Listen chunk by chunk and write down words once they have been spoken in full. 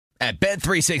At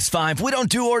Bet365, we don't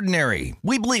do ordinary.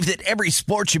 We believe that every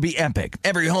sport should be epic.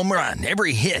 Every home run,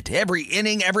 every hit, every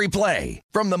inning, every play.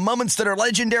 From the moments that are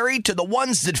legendary to the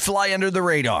ones that fly under the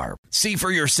radar. See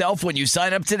for yourself when you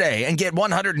sign up today and get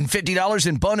 $150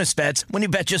 in bonus bets when you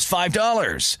bet just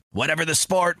 $5. Whatever the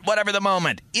sport, whatever the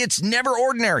moment, it's never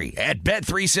ordinary at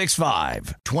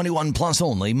Bet365. 21 plus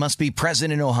only. Must be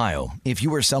present in Ohio. If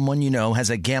you or someone you know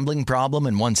has a gambling problem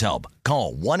and wants help,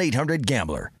 call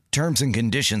 1-800-GAMBLER. Terms and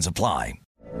conditions apply.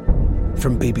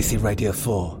 From BBC Radio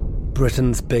 4,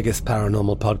 Britain's biggest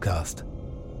paranormal podcast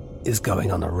is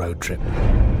going on a road trip.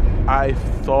 I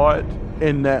thought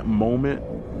in that moment,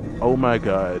 oh my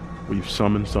God, we've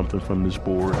summoned something from this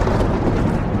board.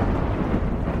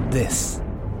 This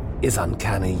is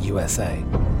Uncanny USA.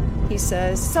 He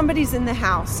says, somebody's in the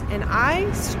house, and I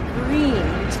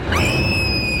screamed.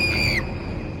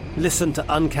 Listen to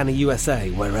Uncanny USA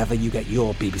wherever you get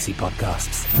your BBC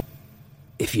podcasts,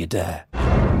 if you dare.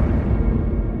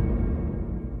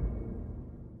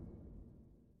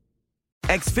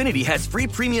 Xfinity has free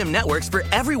premium networks for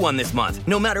everyone this month,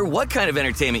 no matter what kind of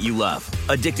entertainment you love.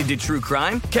 Addicted to true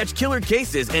crime? Catch killer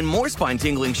cases and more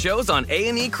spine-tingling shows on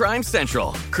A&E Crime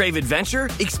Central. Crave adventure?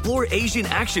 Explore Asian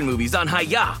action movies on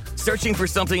Hi-YAH. Searching for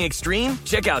something extreme?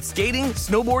 Check out skating,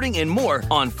 snowboarding, and more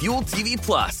on Fuel TV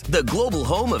Plus, the global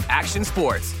home of action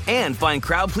sports. And find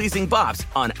crowd-pleasing bops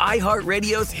on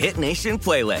iHeartRadio's Hit Nation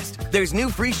playlist. There's new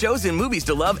free shows and movies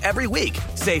to love every week.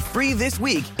 Say free this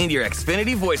week in your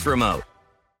Xfinity voice remote.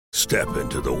 Step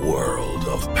into the world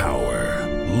of power,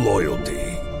 loyalty,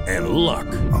 and luck.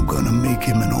 I'm gonna make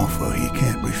him an offer he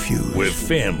can't refuse. With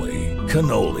family,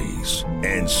 cannolis,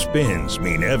 and spins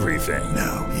mean everything.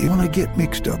 Now, you wanna get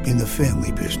mixed up in the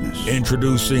family business.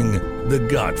 Introducing The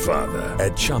Godfather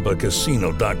at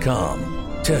ChumbaCasino.com.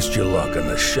 Test your luck in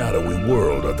the shadowy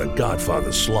world of The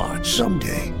Godfather slot.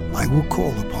 Someday, I will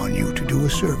call upon you to do a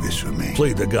service for me.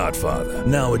 Play The Godfather,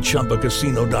 now at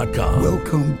ChumbaCasino.com.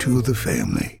 Welcome to the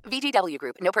family. VGW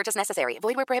Group. No purchase necessary.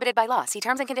 Void where prohibited by law. See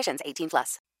terms and conditions.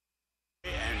 18+.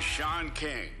 And Sean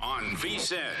King on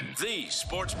VSiN, the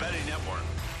Sports Betting Network.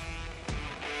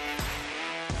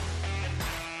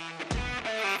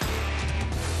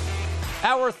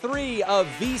 Hour 3 of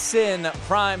VSiN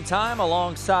Prime Time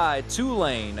alongside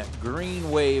Tulane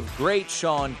Green Wave great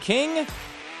Sean King.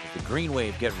 The Green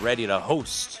Wave get ready to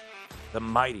host the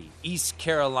mighty East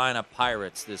Carolina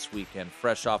Pirates this weekend,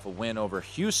 fresh off a win over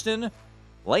Houston.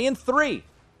 Laying 3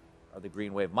 of the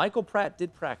Green Wave. Michael Pratt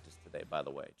did practice today, by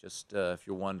the way, just if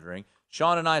you're wondering.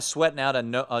 Sean and I sweating out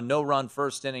a no-run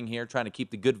first inning here, trying to keep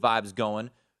the good vibes going.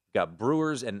 We've got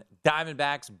Brewers and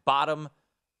Diamondbacks bottom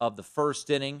of the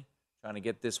first inning, trying to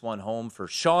get this one home for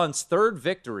Sean's third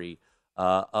victory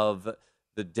of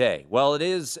the day. Well, it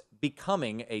is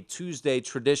becoming a Tuesday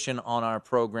tradition on our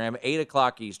program, 8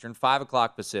 o'clock Eastern, 5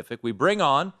 o'clock Pacific. We bring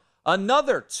on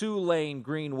another Tulane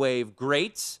Green Wave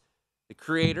great, the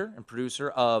creator and producer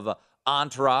of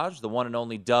Entourage, the one and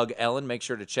only Doug Ellen. Make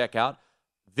sure to check out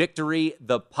Victory,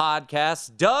 the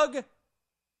podcast. Doug,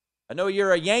 I know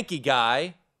you're a Yankee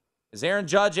guy. Is Aaron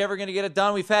Judge ever going to get it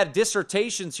done? We've had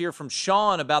dissertations here from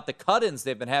Sean about the cut-ins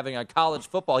they've been having on college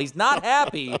football. He's not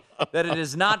happy that it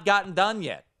has not gotten done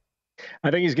yet.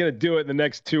 I think he's going to do it in the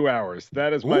next 2 hours.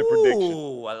 That is my prediction.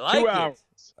 I like 2 it. hours.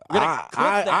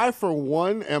 I, for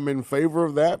one, am in favor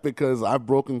of that because I've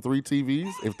broken 3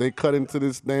 TVs. If they cut into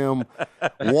this damn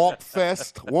walk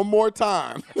fest one more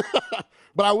time.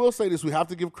 But I will say this. We have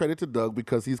to give credit to Doug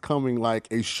because he's coming like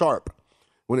a sharp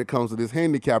when it comes to this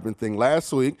handicapping thing.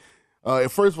 Last week,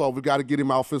 first of all, we got to get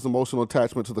him off his emotional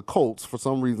attachment to the Colts. For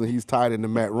some reason, he's tied into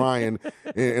Matt Ryan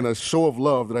in a show of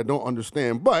love that I don't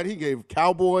understand. But he gave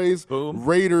Cowboys,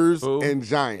 Raiders, and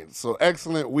Giants. So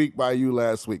excellent week by you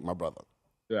last week, my brother.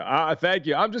 Yeah, thank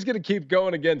you. I'm just going to keep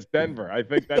going against Denver. I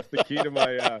think that's the key to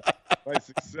my my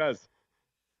success.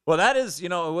 Well, that is, it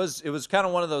was kind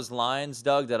of one of those lines,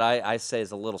 Doug, that I say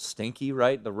is a little stinky,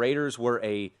 right? The Raiders were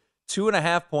a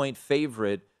 2.5-point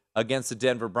favorite against the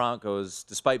Denver Broncos,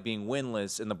 despite being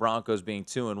winless and the Broncos being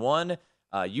 2-1.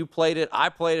 You played it. I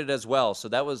played it as well. So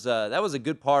that was a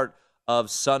good part of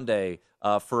Sunday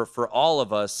for all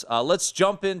of us. Let's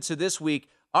jump into this week.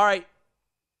 All right,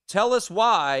 tell us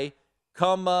why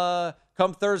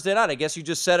come Thursday night. I guess you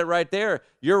just said it right there.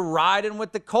 You're riding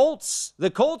with the Colts. The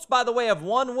Colts, by the way, have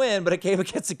one win, but it came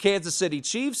against the Kansas City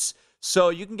Chiefs. So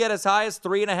you can get as high as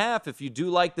 3.5 if you do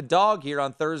like the dog here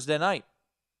on Thursday night.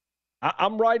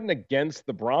 I'm riding against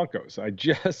the Broncos. I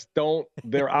just don't.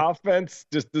 Their offense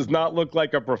just does not look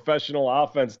like a professional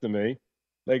offense to me.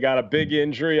 They got a big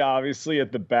injury, obviously,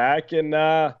 at the back, and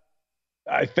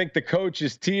I think the coach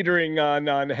is teetering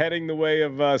on heading the way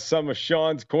of some of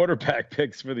Sean's quarterback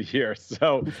picks for the year.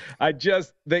 So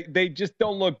they just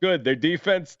don't look good. Their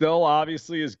defense still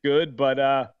obviously is good, but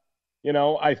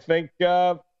I think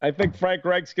Frank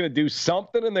Reich's going to do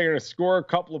something, and they're going to score a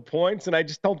couple of points, and I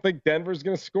just don't think Denver's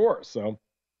going to score. So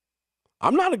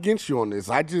I'm not against you on this.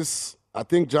 I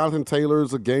think Jonathan Taylor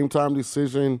is a game time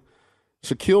decision.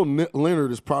 Shaquille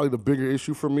Leonard is probably the bigger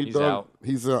issue for me, He's Doug. out.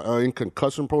 He's in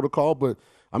concussion protocol, but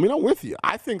I'm with you.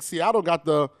 I think Seattle got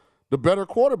the better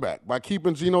quarterback by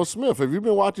keeping Geno Smith. Have you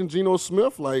been watching Geno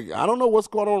Smith? I don't know what's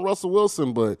going on with Russell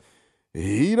Wilson, but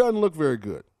he doesn't look very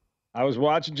good. I was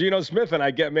watching Geno Smith, and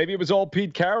I get maybe it was all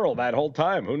Pete Carroll that whole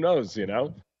time. Who knows?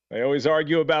 They always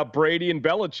argue about Brady and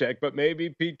Belichick, but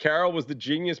maybe Pete Carroll was the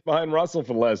genius behind Russell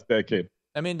for the last decade.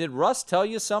 I mean, did Russ tell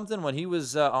you something when he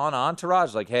was on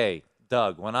Entourage? Like, hey,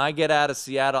 Doug, when I get out of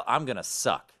Seattle, I'm going to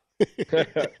suck.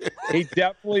 He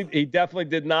definitely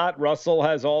did not. Russell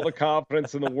has all the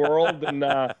confidence in the world, and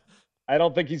I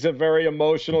don't think he's a very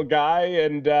emotional guy.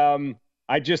 And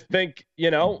I just think,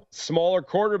 smaller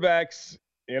quarterbacks,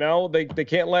 they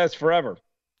can't last forever.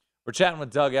 We're chatting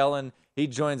with Doug Ellin. He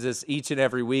joins us each and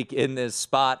every week in this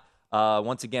spot.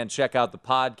 Once again, check out the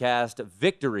podcast,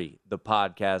 Victory, the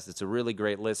podcast. It's a really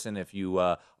great listen if you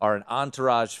are an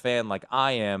Entourage fan like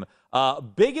I am.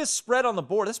 Biggest spread on the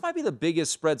board. This might be the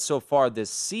biggest spread so far this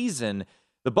season.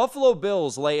 The Buffalo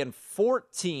Bills laying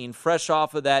 14 fresh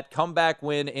off of that comeback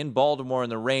win in Baltimore in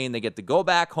the rain. They get to go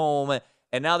back home,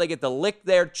 and now they get to lick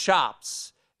their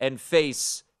chops and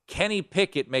face Kenny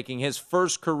Pickett making his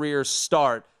first career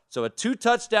start. So a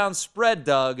 2-touchdown spread,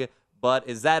 Doug, but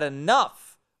is that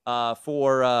enough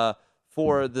for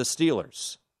the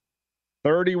Steelers?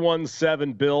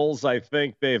 31-7 Bills. I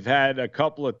think they've had a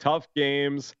couple of tough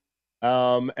games,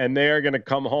 and they are going to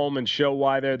come home and show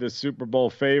why they're the Super Bowl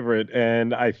favorite.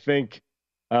 And I think,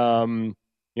 I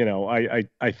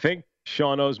think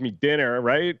Sean owes me dinner,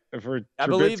 right? For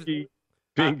Trubisky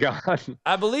being gone.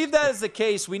 I believe that is the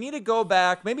case. We need to go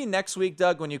back. Maybe next week,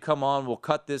 Doug, when you come on, we'll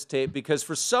cut this tape because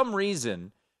for some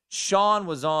reason, Sean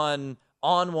was on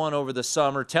one over the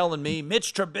summer telling me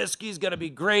Mitch Trubisky's going to be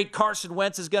great. Carson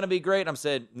Wentz is going to be great. I'm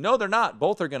saying, no, they're not.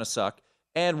 Both are going to suck.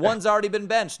 And one's already been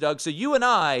benched, Doug. So you and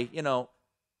I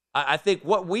think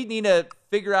what we need to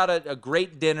figure out a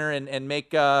great dinner and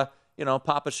make,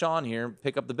 Papa Sean here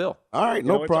pick up the bill. All right,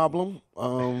 no problem.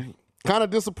 Kind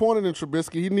of disappointed in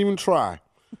Trubisky. He didn't even try.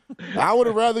 I would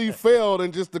have rather you failed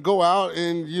than just to go out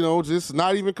and, just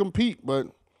not even compete. But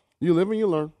you live and you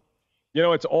learn.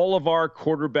 It's all of our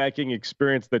quarterbacking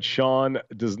experience that Sean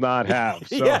does not have.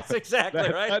 So yes, exactly,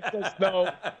 right? Let us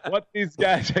know what these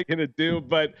guys are going to do.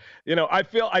 But, I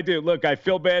feel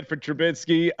bad for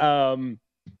Trubisky,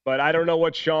 but I don't know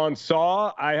what Sean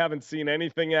saw. I haven't seen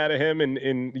anything out of him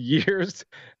in years,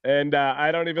 and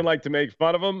I don't even like to make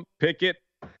fun of him. Pickett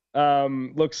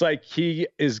looks like he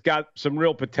has got some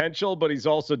real potential, but he's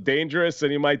also dangerous, and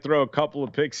he might throw a couple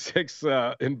of pick six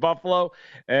in Buffalo.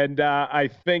 And I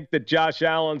think that Josh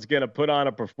Allen's going to put on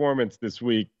a performance this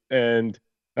week, and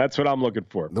that's what I'm looking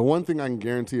for. The one thing I can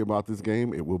guarantee about this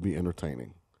game, it will be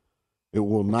entertaining. It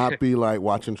will not be like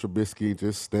watching Trubisky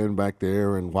just stand back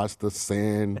there and watch the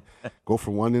sand go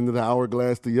from one end of the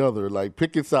hourglass to the other. Like,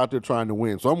 Pickett's out there trying to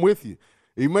win. So I'm with you.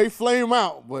 He may flame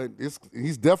out, but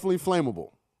he's definitely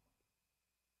flammable.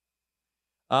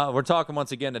 We're talking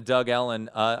once again to Doug Ellin.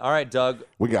 All right, Doug.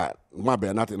 My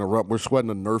bad, not to interrupt. We're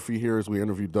sweating a Nerfy here as we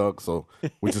interview Doug, so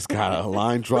we just got a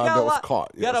line drive that was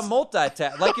caught. You got a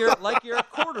multitask, like you're a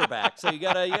quarterback. So you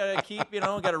gotta keep,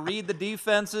 gotta read the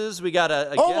defenses. We got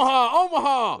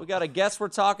Omaha. We got a guest we're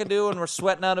talking to, and we're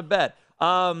sweating out of bed.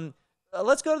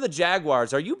 Let's go to the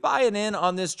Jaguars. Are you buying in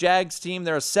on this Jags team?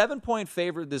 They're a 7-point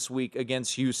favorite this week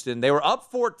against Houston. They were up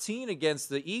 14 against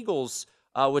the Eagles,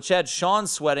 which had Sean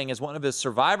sweating as one of his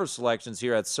survivor selections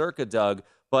here at Circa, Doug.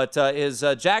 But is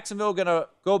Jacksonville going to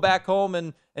go back home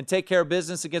and take care of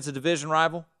business against a division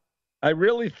rival? I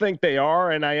really think they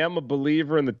are, and I am a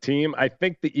believer in the team. I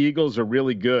think the Eagles are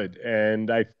really good,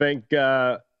 and I think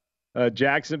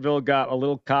Jacksonville got a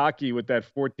little cocky with that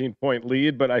 14-point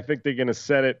lead, but I think they're going to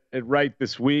set it right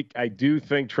this week. I do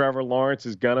think Trevor Lawrence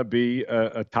is going to be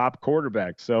a top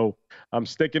quarterback, so I'm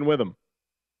sticking with him.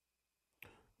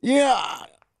 Yeah,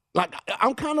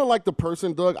 I'm kind of like the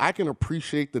person, Doug. I can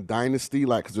appreciate the dynasty,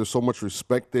 because there's so much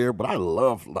respect there. But I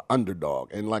love the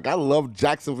underdog, and I love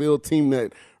Jacksonville team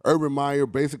that Urban Meyer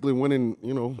basically went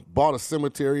and bought a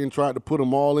cemetery and tried to put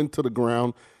them all into the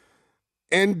ground.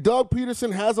 And Doug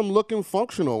Peterson has them looking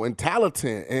functional and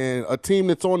talented, and a team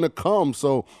that's on the come.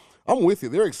 So I'm with you.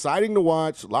 They're exciting to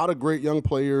watch. A lot of great young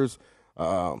players.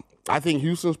 I I think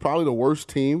Houston's probably the worst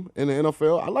team in the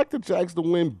NFL. I like the Jags to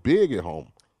win big at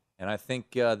home. And I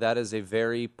think that is a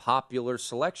very popular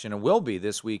selection and will be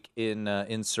this week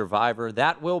in Survivor.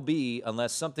 That will be,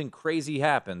 unless something crazy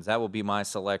happens, that will be my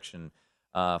selection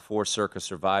for Circa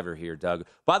Survivor here, Doug.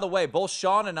 By the way, both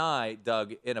Sean and I,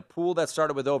 Doug, in a pool that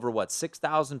started with over,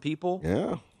 6,000 people?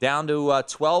 Yeah. Down to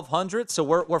 1,200. So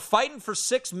we're fighting for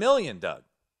 6 million, Doug.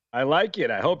 I like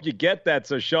it. I hope you get that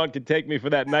so Sean can take me for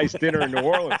that nice dinner in New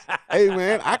Orleans. Hey,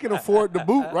 man, I can afford the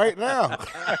boot right now.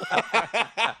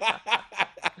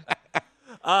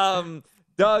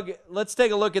 Doug, let's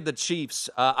take a look at the Chiefs.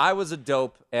 I was a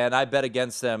dope, and I bet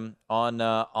against them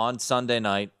on Sunday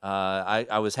night.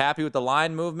 I was happy with the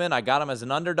line movement. I got them as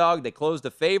an underdog. They closed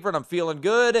the favorite. I'm feeling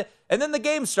good. And then the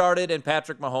game started, and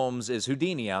Patrick Mahomes is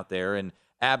Houdini out there and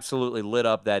absolutely lit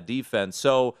up that defense.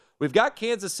 So we've got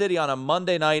Kansas City on a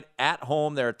Monday night at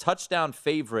home. They're a touchdown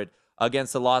favorite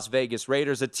against the Las Vegas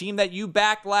Raiders, a team that you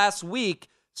backed last week.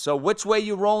 So which way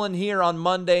you rolling here on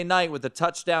Monday night with the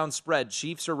touchdown spread,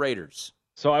 Chiefs or Raiders?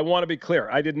 So I want to be clear.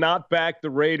 I did not back the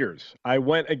Raiders. I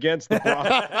went against the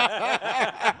Broncos.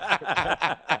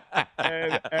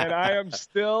 and I am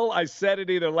still, I said it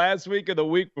either last week or the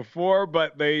week before,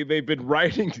 but they've been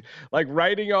writing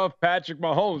off Patrick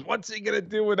Mahomes. What's he going to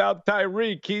do without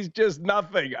Tyreek? He's just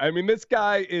nothing. I mean, this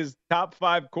guy is top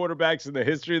 5 quarterbacks in the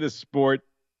history of the sport.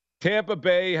 Tampa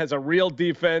Bay has a real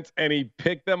defense, and he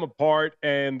picked them apart.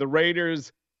 And the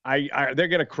Raiders, they're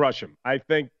going to crush him. I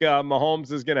think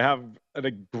Mahomes is going to have a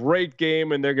great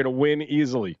game, and they're going to win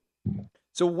easily.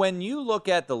 So when you look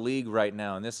at the league right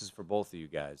now, and this is for both of you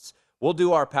guys, we'll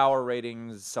do our power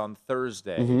ratings on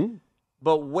Thursday. Mm-hmm.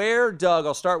 But where, Doug,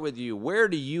 I'll start with you. Where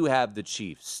do you have the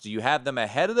Chiefs? Do you have them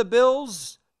ahead of the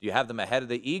Bills? Do you have them ahead of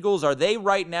the Eagles? Are they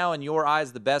right now, in your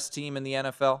eyes, the best team in the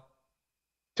NFL?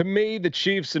 To me, the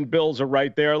Chiefs and Bills are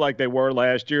right there like they were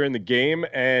last year in the game.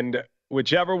 And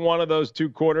whichever one of those two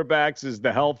quarterbacks is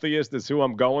the healthiest is who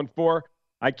I'm going for.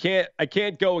 I can't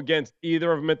go against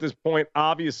either of them at this point.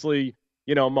 Obviously,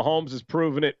 Mahomes has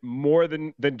proven it more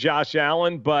than Josh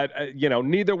Allen, but,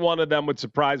 neither one of them would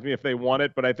surprise me if they won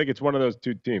it. But I think it's one of those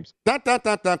two teams. Breaking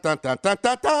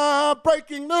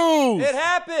news. It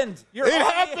happened. It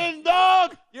happened,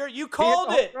 dog. You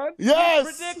called it. Yes.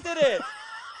 You predicted it.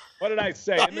 What did I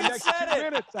say? In the next 2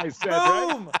 minutes, I said,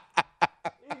 boom. Right?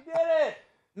 You did it.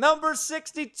 Number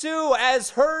 62, as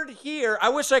heard here. I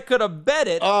wish I could have bet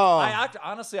it.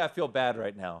 Honestly, I feel bad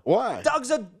right now. Why?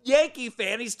 Doug's a Yankee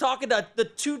fan. He's talking to the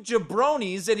two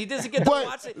jabronis, and he doesn't get to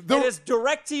watch it. And his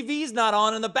DirecTV's not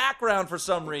on in the background for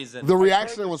some reason. The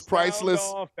reaction was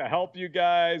priceless. To help you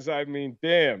guys, I mean,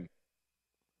 damn.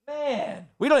 Man,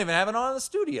 we don't even have it on in the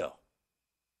studio.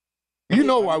 You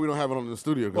know why we don't have it on in the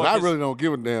studio, because I really don't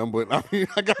give a damn, but I mean,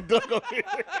 I got Doug over here.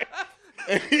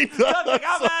 Doug's like,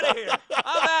 I'm out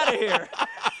of here.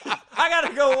 I got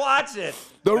to go watch it.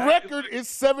 The record is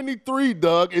 73,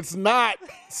 Doug. It's not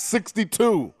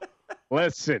 62.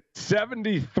 Listen,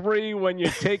 73 when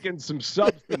you're taking some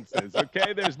substances,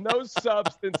 okay? There's no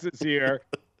substances here.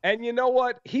 And you know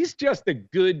what? He's just a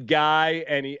good guy,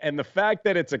 and the fact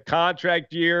that it's a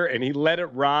contract year and he let it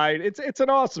ride, it's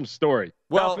an awesome story.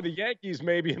 Well, for the Yankees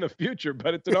maybe in the future,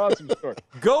 but it's an awesome story.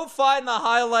 Go find the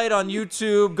highlight on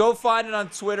YouTube. Go find it on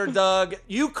Twitter, Doug.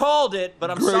 You called it, but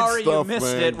I'm sorry you missed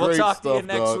it. We'll talk to you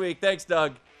next week. Thanks,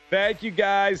 Doug. Thank you,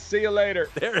 guys. See you later.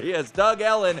 There he is, Doug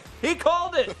Ellen. He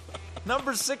called it.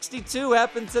 Number 62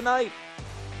 happened tonight.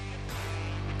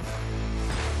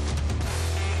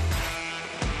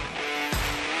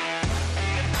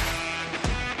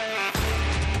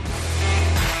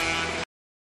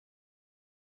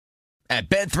 At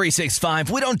Bet365,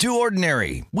 we don't do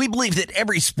ordinary. We believe that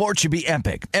every sport should be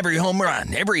epic. Every home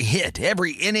run, every hit,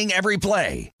 every inning, every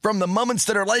play. From the moments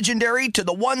that are legendary to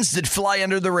the ones that fly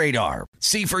under the radar.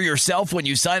 See for yourself when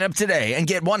you sign up today and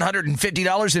get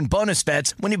 $150 in bonus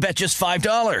bets when you bet just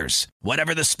 $5.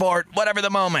 Whatever the sport, whatever the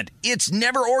moment, it's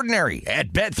never ordinary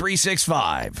at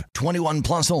Bet365. 21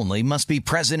 plus only. Must be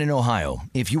present in Ohio.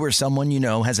 If you or someone you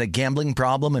know has a gambling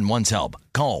problem and wants help,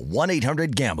 call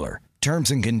 1-800-GAMBLER.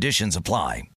 Terms and conditions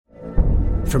apply.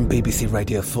 From BBC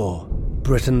Radio 4,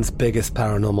 Britain's biggest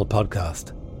paranormal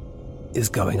podcast is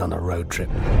going on a road trip.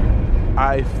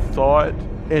 I thought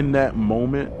in that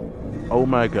moment, oh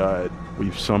my God,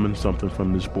 we've summoned something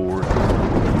from this board.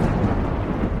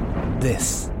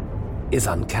 This is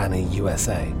Uncanny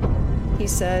USA. He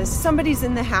says, somebody's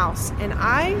in the house, and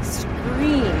I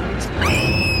screamed.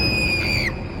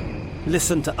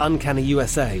 Listen to Uncanny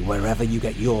USA wherever you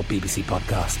get your BBC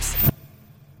podcasts,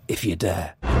 if you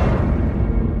dare.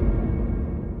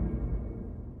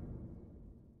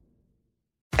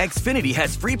 Xfinity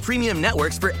has free premium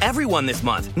networks for everyone this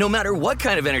month, no matter what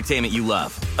kind of entertainment you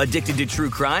love. Addicted to true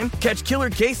crime? Catch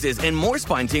killer cases and more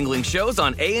spine-tingling shows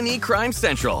on A&E Crime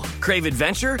Central. Crave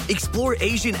adventure? Explore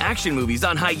Asian action movies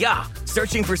on Hi-Ya.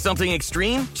 Searching for something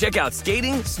extreme? Check out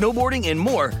skating, snowboarding, and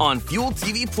more on Fuel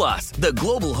TV Plus, the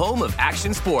global home of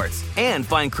action sports. And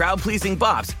find crowd-pleasing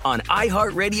bops on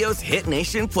iHeartRadio's Hit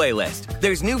Nation playlist.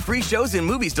 There's new free shows and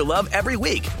movies to love every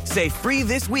week. Say free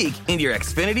this week in your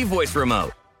Xfinity voice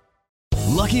remote.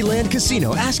 Lucky Land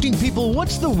Casino, asking people,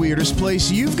 what's the weirdest place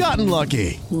you've gotten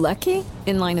lucky? Lucky?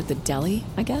 In line at the deli,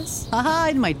 I guess? Aha,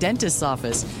 in my dentist's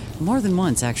office. More than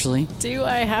once, actually. Do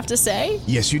I have to say?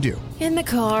 Yes, you do. In the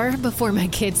car before my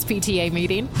kids' PTA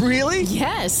meeting. Really?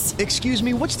 Yes. Excuse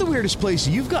me, what's the weirdest place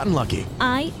you've gotten lucky?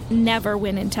 I never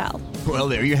win and tell. Well,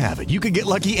 there you have it. You can get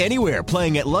lucky anywhere,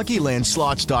 playing at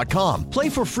LuckyLandSlots.com. Play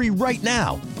for free right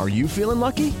now. Are you feeling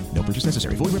lucky? No purchase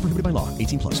necessary. Void where prohibited by law.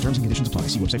 18+. Terms and conditions apply.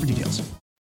 See website for details.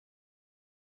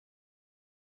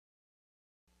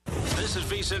 This is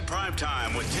VSiN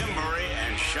Primetime with Tim Murray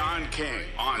and Sean King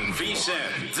on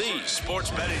VSiN, the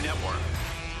sports betting network.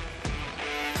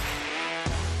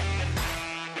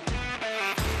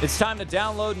 It's time to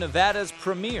download Nevada's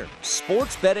premier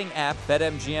sports betting app,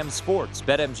 BetMGM Sports.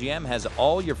 BetMGM has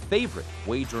all your favorite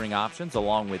wagering options,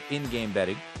 along with in-game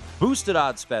betting, boosted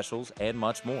odds specials, and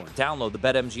much more. Download the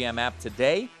BetMGM app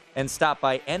today and stop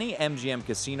by any MGM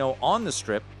casino on the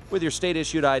Strip with your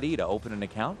state-issued ID to open an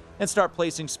account and start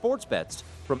placing sports bets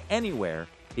from anywhere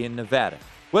in Nevada.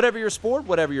 Whatever your sport,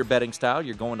 whatever your betting style,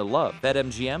 you're going to love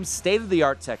BetMGM's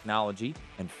state-of-the-art technology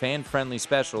and fan-friendly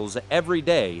specials every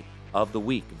day of the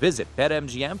week. Visit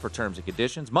BetMGM for terms and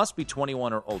conditions. Must be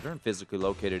 21 or older and physically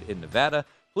located in Nevada.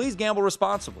 Please gamble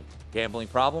responsibly. Gambling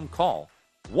problem? Call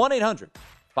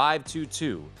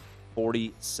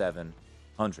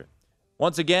 1-800-522-4700.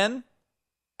 Once again,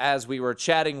 as we were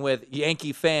chatting with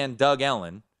Yankee fan Doug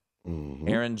Ellen,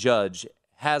 Aaron Judge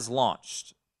has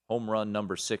launched home run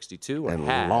number 62. And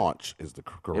launch is the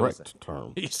correct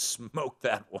term. He smoked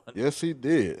that one. Yes, he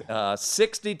did.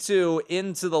 62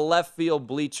 into the left field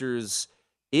bleachers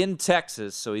in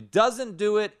Texas. So he doesn't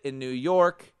do it in New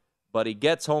York, but he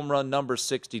gets home run number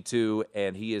 62,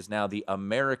 and he is now the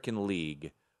American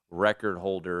League record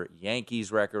holder,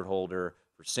 Yankees record holder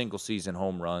for single-season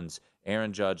home runs.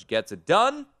 Aaron Judge gets it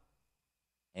done,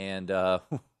 and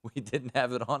we didn't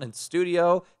have it on in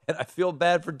studio, and I feel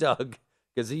bad for Doug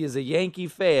because he is a Yankee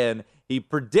fan. He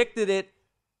predicted it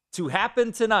to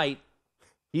happen tonight.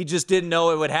 He just didn't know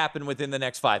it would happen within the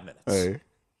next 5 minutes. Hey,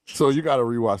 so you got to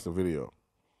rewatch the video.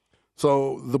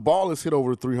 So the ball is hit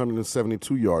over the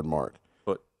 372-yard mark.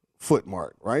 Foot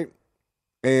mark, right?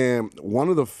 And one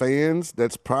of the fans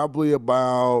that's probably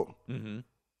about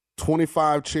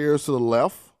 25 chairs to the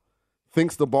left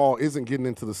thinks the ball isn't getting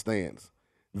into the stands.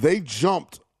 They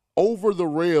jumped over the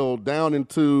rail down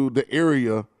into the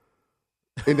area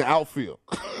in the outfield.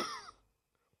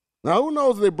 Now, who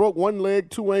knows if they broke one leg,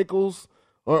 two ankles,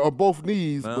 or both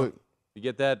knees. Well, but you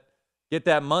get that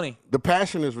money. The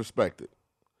passion is respected.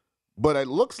 But it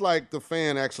looks like the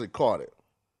fan actually caught it.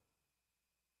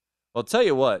 Well, I'll tell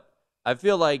you what. I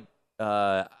feel like,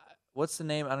 what's the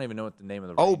name? I don't even know what the name of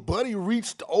the Oh, Buddy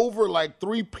reached over like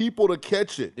three people to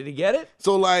catch it. Did he get it?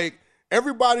 So, like,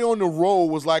 everybody on the row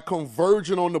was, like,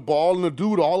 converging on the ball, and the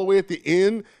dude all the way at the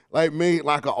end, like, made,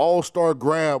 like, an all-star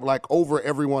grab, like, over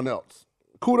everyone else.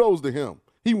 Kudos to him.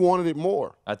 He wanted it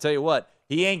more. I tell you what,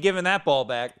 he ain't giving that ball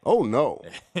back. Oh, no.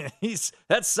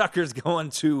 That sucker's going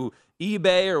to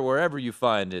eBay or wherever you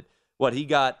find it. What, he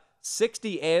got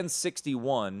 60 and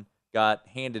 61 got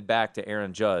handed back to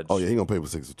Aaron Judge. Oh, yeah, he going to pay for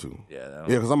 62. Yeah,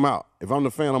 because I'm out. If I'm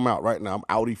the fan, I'm out right now.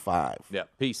 I'm outie 5. Yeah,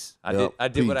 peace. I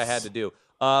did what I had to do.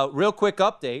 Real quick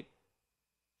update.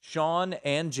 Sean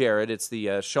and Jared. It's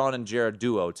the Sean and Jared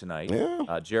duo tonight.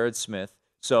 Yeah. Jared Smith.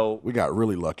 So we got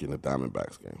really lucky in the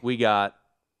Diamondbacks game. We got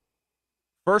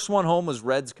first one home was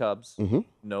Reds-Cubs. Mm-hmm.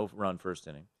 No run first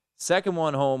inning. Second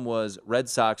one home was Red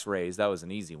Sox-Rays. That was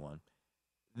an easy one.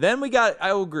 Then we got,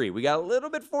 I will agree, we got a little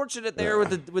bit fortunate there with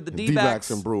the D-backs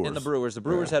and Brewers. The Brewers. The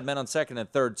Brewers had men on second and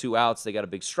third, 2 outs. They got a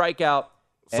big strikeout.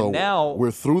 So and now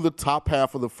we're through the top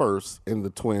half of the first in the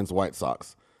Twins-White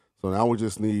Sox. So now we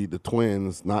just need the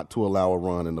Twins not to allow a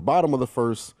run. In the bottom of the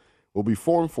first, we'll be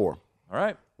 4-4. All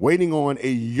right. Waiting on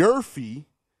a Yerfie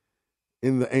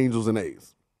in the Angels and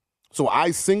A's. So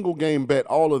I single game bet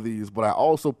all of these, but I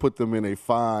also put them in a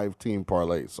 5-team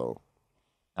parlay. So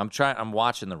I'm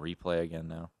watching the replay again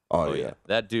now. Oh yeah.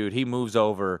 That dude, he moves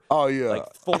over. Oh yeah.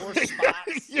 Like 4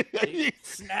 spots. He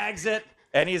snags it,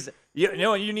 and You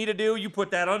know what you need to do? You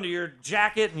put that under your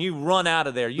jacket and you run out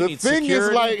of there. You need the thing security.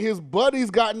 is, like, his buddy's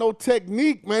got no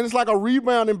technique, man. It's like a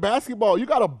rebound in basketball. You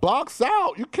got to box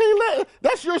out. You can't let –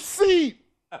 that's your seat.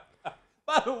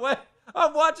 By the way,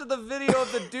 I'm watching the video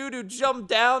of the dude who jumped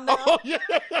down now. Oh, yeah.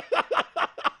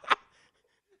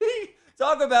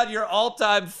 Talk about your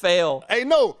all-time fail. Hey,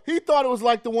 no, he thought it was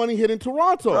like the one he hit in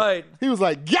Toronto. Right. He was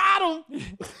like, got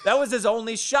him. That was his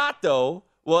only shot, though,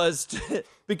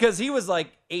 because he was like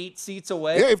 8 seats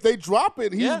away. Yeah, if they drop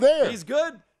it, he's there. He's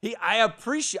good.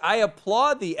 I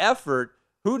applaud the effort.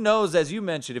 Who knows, as you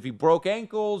mentioned, if he broke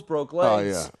ankles, broke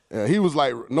legs. Oh, yeah. He was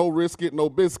like, no risk it, no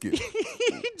biscuit.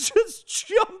 He just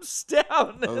jumps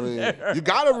down there. You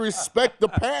got to respect the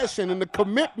passion and the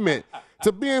commitment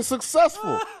to being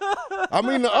successful. I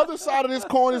mean, the other side of this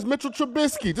coin is Mitchell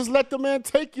Trubisky. Just let the man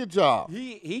take your job.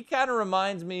 He kind of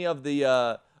reminds me of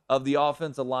the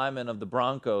offensive lineman of the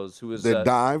Broncos who was that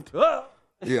dived.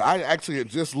 Yeah, I actually had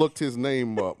just looked his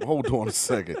name up. Hold on a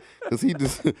second, because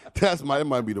that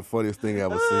might be the funniest thing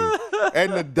I've ever seen.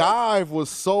 And the dive was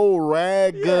so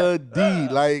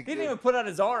raggedy, like he didn't even put out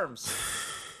his arms.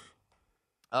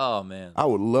 Oh man, I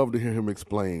would love to hear him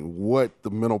explain what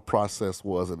the mental process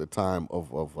was at the time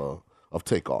of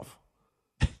takeoff.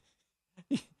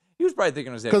 He was probably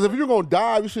thinking of because if you're gonna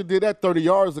dive, you should have did that 30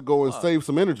 yards ago and save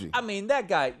some energy. I mean, that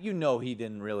guy, he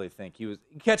didn't really think he was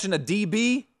catching a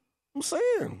DB. I'm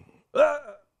saying.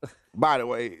 By the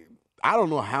way, I don't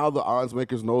know how the odds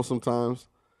makers know sometimes.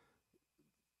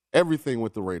 Everything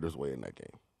went the Raiders' way in that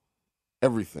game.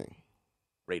 Everything.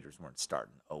 Raiders weren't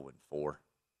starting 0-4.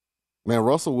 Man,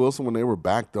 Russell Wilson, when they were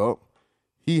backed up,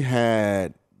 he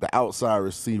had the outside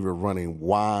receiver running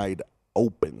wide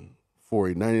open for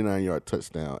a 99-yard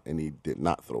touchdown, and he did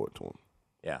not throw it to him.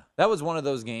 Yeah, that was one of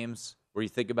those games where you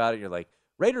think about it, you're like,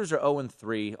 Raiders are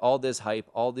 0-3, all this hype,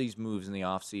 all these moves in the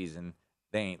offseason.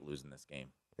 They ain't losing this game.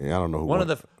 Yeah, I don't know who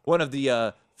one of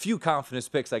the few confidence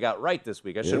picks I got right this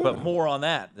week. I should have put more on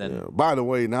that. By the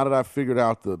way, now that I figured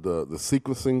out the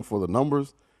sequencing for the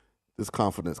numbers, this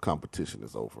confidence competition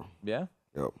is over. Yeah?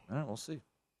 Yep. All right, we'll see.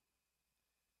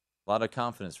 A lot of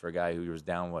confidence for a guy who was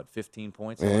down, 15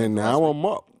 points? And now I'm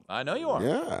up. I know you are.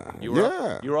 Yeah.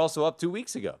 You were also up 2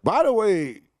 weeks ago. By the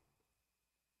way,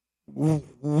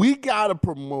 we got to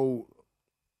promote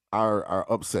our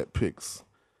upset picks.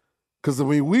 Because, I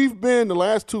mean, we've been the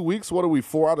last 2 weeks, what are we,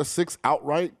 4 out of 6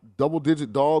 outright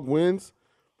double-digit dog wins?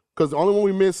 Because the only one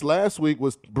we missed last week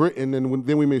was Britain, and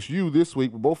then we missed you this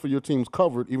week. Both of your teams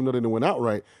covered, even though they didn't win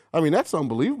outright. I mean, that's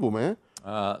unbelievable, man.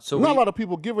 Not a lot of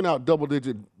people giving out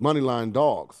double-digit moneyline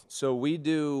dogs. So we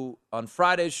do, on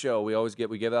Friday's show,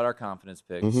 we give out our confidence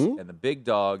picks, and the big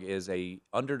dog is a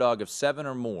underdog of 7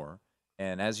 or more.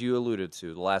 And as you alluded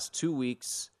to, the last 2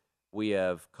 weeks, we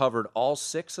have covered all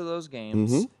 6 of those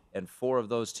games, and 4 of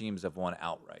those teams have won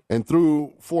outright. And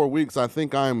through 4 weeks, I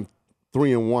think I'm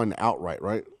 3-1 outright,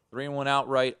 right? 3-1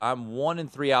 outright. I'm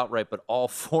 1-3 outright, but all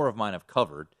 4 of mine have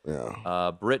covered.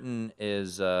 Yeah. Britain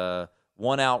is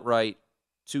 1 outright,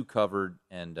 2 covered,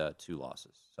 and 2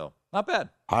 losses. So not bad.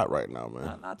 Hot right now,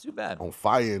 man. Not too bad. On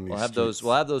fire in these streets.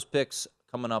 We'll have those picks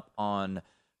coming up on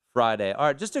Friday. All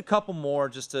right, just a couple more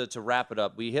just to wrap it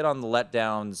up. We hit on the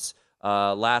letdowns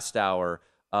last hour,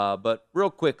 but real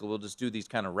quick, we'll just do these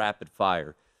kind of rapid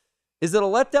fire. Is it a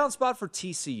letdown spot for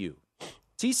TCU?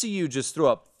 TCU just threw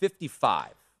up 55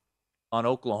 on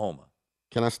Oklahoma.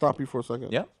 Can I stop you for a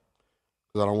second? Yeah.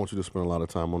 Because I don't want you to spend a lot of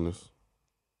time on this.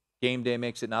 Game day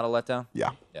makes it not a letdown?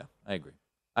 Yeah. Yeah, I agree.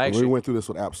 We went through this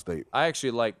with App State. I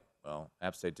actually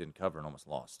App State didn't cover and almost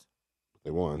lost.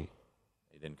 They won.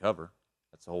 They didn't cover.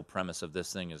 That's the whole premise of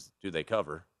this thing is, do they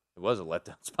cover? It was a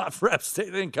letdown spot for App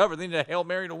State. They didn't cover. They needed a Hail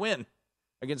Mary to win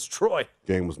against Troy.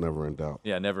 Game was never in doubt.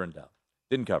 Yeah, never in doubt.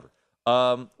 Didn't cover.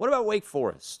 What about Wake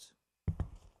Forest?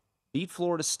 Beat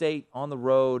Florida State on the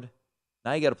road.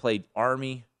 Now you got to play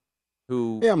Army,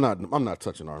 who... Yeah, I'm not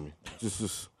touching Army.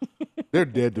 Just they're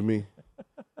dead to me.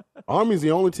 Army's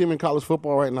the only team in college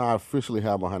football right now I officially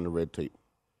have behind the red tape.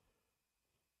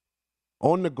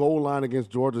 On the goal line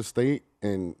against Georgia State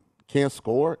and can't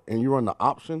score, and you're on the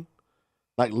option,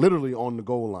 like literally on the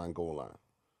goal line.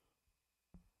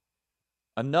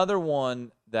 Another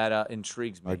one that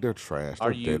intrigues me. Like they're trash.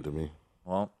 They're dead to me.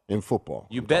 Well, in football,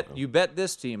 you bet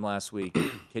this team last week.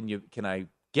 Can I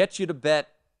get you to bet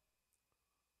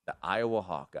the Iowa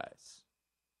Hawkeyes?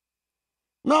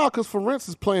 No, because Ferentz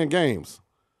is playing games.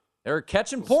 They're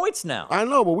catching points now. I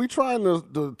know, but we trying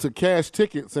to cash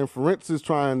tickets, and Ferentz is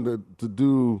trying to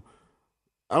do.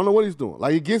 I don't know what he's doing.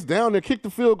 Like, he gets down there, kick the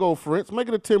field goal, Ferentz, make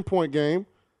it a 10-point game,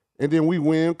 and then we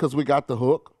win because we got the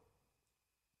hook.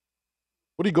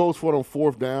 But he goes for it on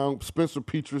fourth down. Spencer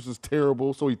Petras is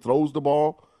terrible, so he throws the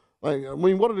ball. Like, I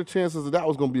mean, what are the chances that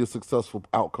was going to be a successful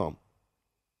outcome?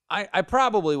 I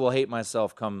probably will hate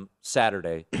myself come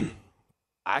Saturday.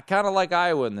 I kind of like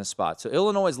Iowa in this spot. So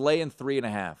Illinois is laying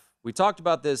 3.5. We talked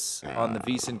about this on the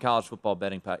VSiN College Football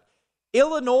Betting Podcast.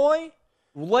 Illinois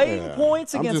laying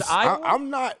points against Iowa?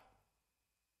 I'm not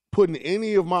putting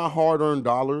any of my hard-earned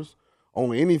dollars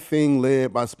on anything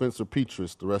led by Spencer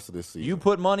Petras the rest of this season. You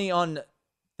put money on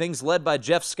things led by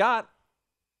Jeff Scott?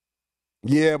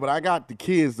 Yeah, but I got the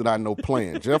kids that I know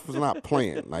playing. Jeff is not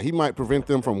playing. Now, he might prevent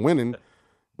them from winning,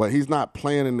 but he's not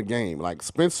playing in the game. Like,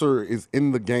 Spencer is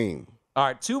in the game. All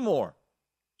right, 2 more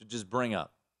to just bring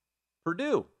up.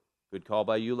 Purdue. Good call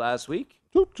by you last week.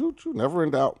 Never in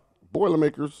doubt.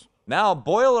 Boilermakers. Now,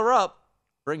 Boiler Up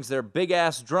brings their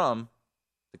big-ass drum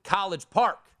to College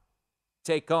Park.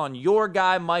 Take on your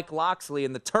guy, Mike Loxley,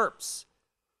 and the Terps.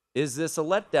 Is this a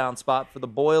letdown spot for the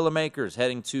Boilermakers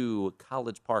heading to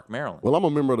College Park, Maryland? Well, I'm a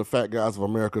member of the Fat Guys of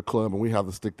America Club, and we have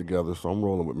to stick together, so I'm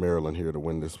rolling with Maryland here to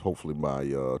win this, hopefully by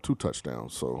 2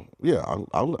 touchdowns. So, yeah,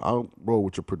 I'll roll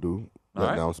with your Purdue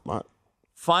letdown spot.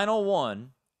 Final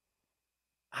one.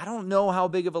 I don't know how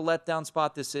big of a letdown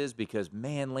spot this is because,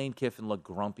 man, Lane Kiffin looked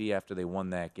grumpy after they won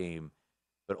that game.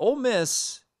 But Ole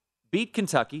Miss beat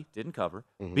Kentucky, didn't cover,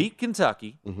 beat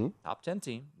Kentucky, top 10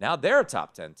 team. Now they're a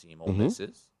top 10 team, Ole Miss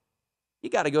is. You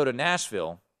got to go to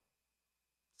Nashville,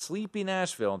 sleepy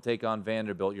Nashville, and take on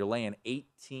Vanderbilt. You're laying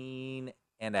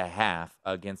 18.5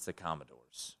 against the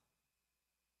Commodores.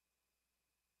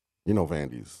 You know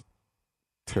Vandy's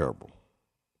terrible.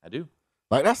 I do.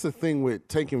 Like, that's the thing with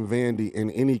taking Vandy in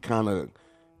any kind of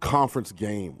conference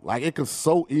game. Like, it could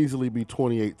so easily be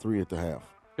 28-3 at the half.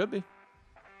 Could be.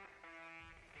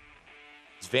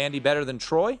 Is Vandy better than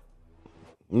Troy?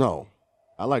 No.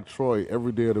 I like Troy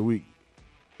every day of the week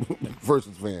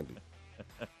versus Vandy.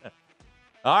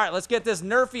 All right, let's get this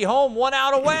Nerfy home 1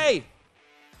 out away.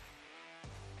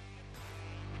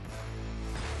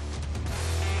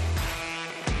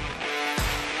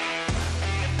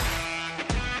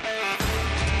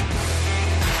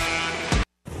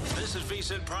 This is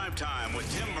VSiN Primetime with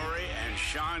Tim Murray and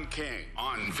Sean King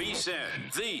on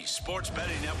VSiN, the Sports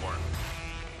Betting Network.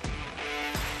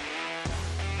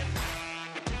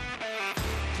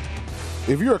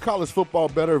 If you're a college football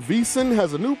bettor, VSiN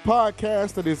has a new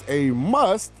podcast that is a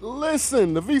must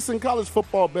listen. The VSiN College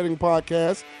Football Betting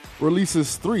Podcast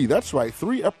releases 3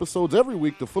 episodes every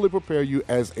week to fully prepare you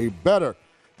as a bettor.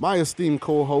 My esteemed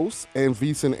co-host and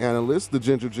VSiN analyst, the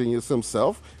Ginger Genius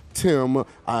himself, Tim,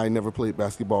 I never played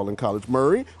basketball in college,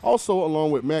 Murray. Also, along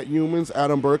with Matt Humans,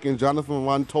 Adam Burke, and Jonathan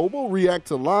Von Tobel, react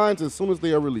to lines as soon as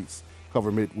they are released. Cover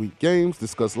midweek games,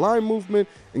 discuss line movement,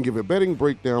 and give a betting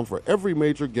breakdown for every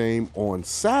major game on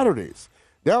Saturdays.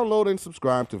 Download and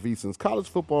subscribe to VSiN's College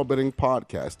Football Betting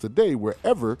Podcast today,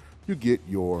 wherever you get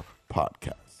your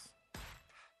podcasts.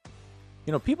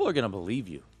 You know, people are going to believe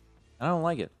you. I don't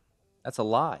like it. That's a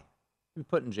lie. You'll be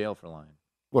put in jail for lying.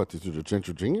 What, did you the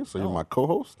Ginger Genius? Are you my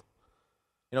co-host?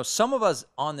 You know, some of us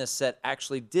on this set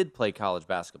actually did play college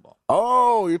basketball.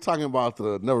 Oh, you're talking about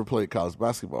the never played college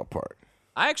basketball part.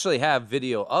 I actually have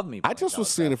video of me. I just was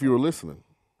seeing if you were listening.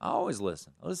 I always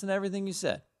listen. I listen to everything you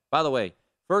said. By the way,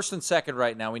 first and second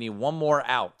right now, we need one more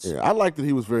out. Yeah, I like that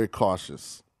he was very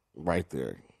cautious right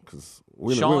there because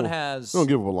we don't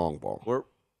give him a long ball.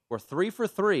 We're 3 for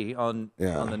 3 on the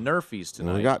Nerfies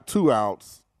tonight. And we got 2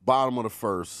 outs, bottom of the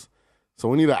first, so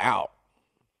we need an out.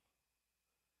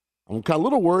 I'm kind of a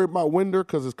little worried about Winder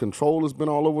because his control has been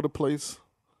all over the place,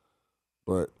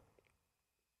 but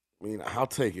I mean, I'll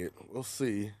take it. We'll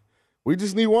see. We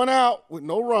just need 1 out with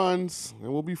no runs,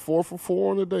 and we'll be 4 for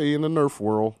 4 on the day in the Nerf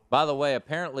world. By the way,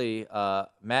 apparently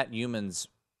Matt Human's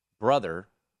brother,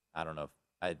 I don't know,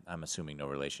 I'm assuming no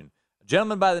relation, a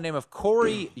gentleman by the name of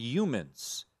Corey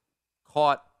Humans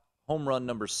caught home run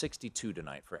number 62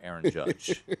 tonight for Aaron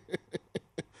Judge.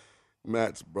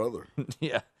 Matt's brother.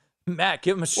 Yeah. Matt,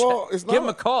 give him a give him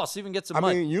a call, see if we can get some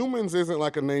money. I mean, Humans isn't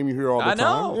like a name you hear all the time. I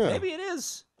know. Yeah. Maybe it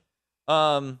is.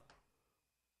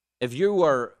 If you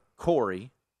were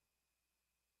Corey,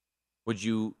 would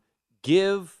you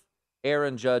give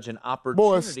Aaron Judge an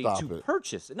opportunity to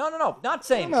purchase it? No. Not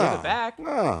saying give it back.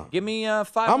 Nah. Give me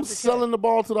 $500K. I'm selling the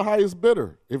ball to the highest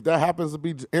bidder. If that happens to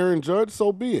be Aaron Judge,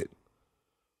 so be it.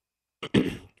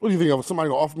 What do you think? If somebody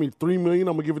gonna offer me $3 million,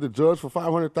 I'm gonna give it to Judge for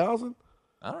 $500,000?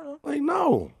 I don't know. Like,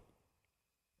 no.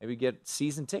 Maybe get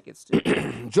season tickets too.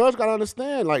 Judge got to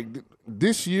understand, like,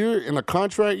 this year in a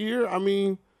contract year, I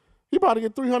mean, he about to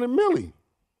get $300 million.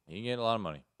 You can get a lot of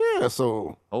money. Yeah,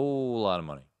 so. Whole lot of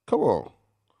money. Come on.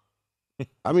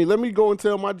 I mean, let me go and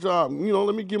tell my job,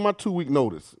 let me give my 2-week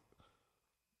notice.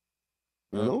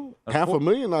 You know,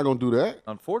 $500,000 not going to do that.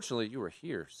 Unfortunately, you were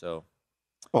here, so.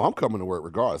 Oh, I'm coming to work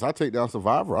regardless. I take down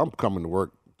Survivor. I'm coming to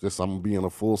work. I'm going to be in a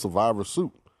full Survivor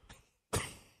suit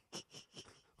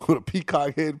with a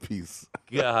peacock headpiece.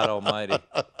 God almighty.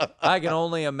 I can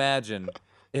only imagine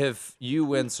if you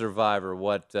win Survivor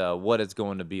what it's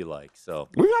going to be like. So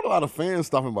we got a lot of fans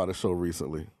stopping by the show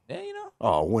recently. Yeah, you know.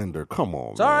 Oh, Winder, come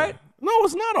on, It's man. all right. No,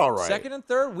 it's not all right. Second and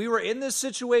third, we were in this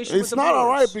situation with It's the not all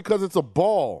Brewers. right because it's a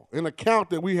ball, an account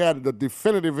that we had the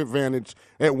definitive advantage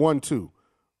at 1-2.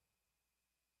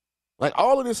 Like,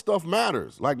 all of this stuff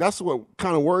matters. Like, that's what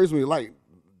kind of worries me. Like,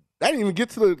 that didn't even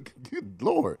get to the – good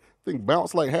Lord. I think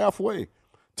bounced like halfway.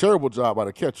 Terrible job by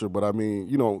the catcher, but, I mean,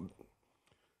 you don't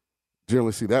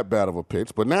generally see that bad of a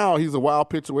pitch. But now he's a wild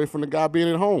pitch away from the guy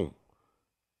being at home.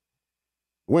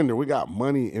 Winder, we got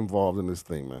money involved in this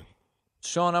thing, man.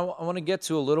 Sean, I want to get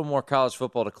to a little more college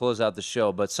football to close out the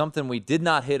show, but something we did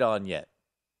not hit on yet,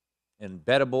 and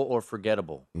bettable or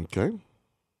forgettable. Okay.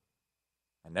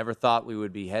 I never thought we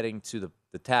would be heading to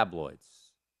the tabloids,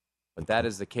 but that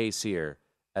is the case here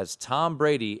as Tom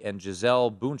Brady and Gisele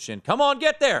Bündchen, come on,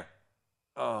 get there.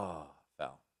 Oh,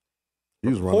 foul. He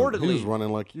was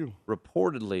running like you.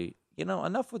 Reportedly, you know,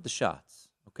 enough with the shots,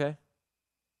 okay?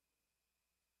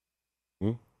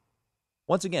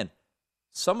 Once again,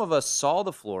 some of us saw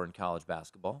the floor in college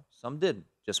basketball. Some didn't.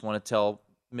 Just want to tell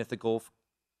mythical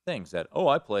things that,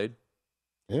 I played.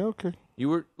 Yeah, okay. You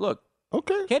were, look.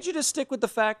 Okay. Can't you just stick with the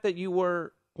fact that you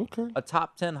were a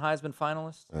top 10 Heisman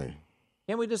finalist? Hey.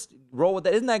 Can't we just roll with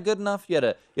that? Isn't that good enough? You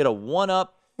had to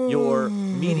one-up your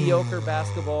mediocre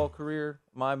basketball career,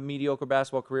 my mediocre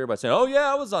basketball career, by saying,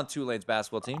 I was on Tulane's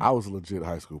basketball team. I was a legit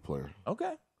high school player.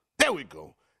 Okay. There we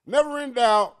go. Never in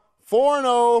doubt.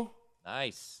 4-0.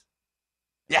 Nice.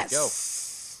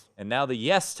 Yes. And now the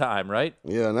yes time, right?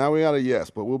 Yeah, now we got a yes,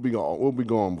 but we'll be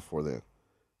going before then.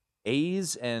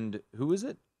 A's and who is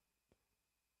it?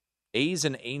 A's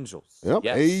and Angels. Yep,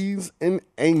 yes. A's and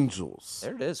Angels.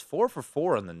 There it is. 4 for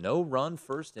 4 on the no-run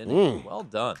first inning. Well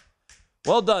done.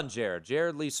 Well done, Jared.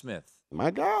 Jared Lee Smith.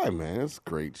 My guy, man. It's a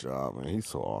great job, man. He's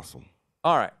so awesome.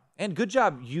 All right. And good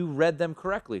job. You read them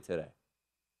correctly today.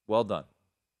 Well done.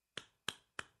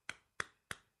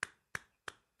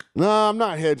 No, I'm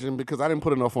not hedging because I didn't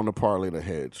put enough on the parlay to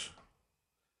hedge.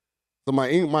 So my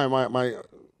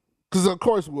because of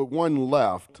course with one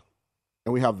left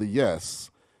and we have the yes.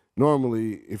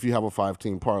 Normally, if you have a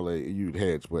 5-team parlay, you'd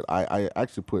hedge, but I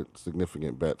actually put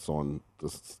significant bets on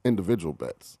the individual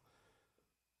bets.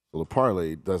 So the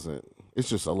parlay doesn't. It's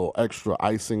just a little extra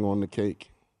icing on the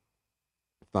cake.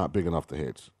 It's not big enough to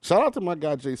hedge. Shout out to my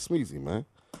guy Jay Smeezy, man.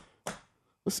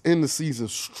 Let's end the season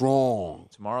strong.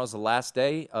 Tomorrow's the last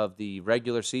day of the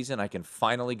regular season. I can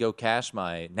finally go cash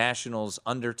my Nationals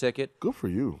under ticket. Good for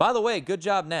you. By the way, good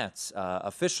job, Nats.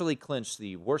 Officially clinched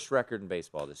the worst record in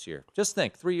baseball this year. Just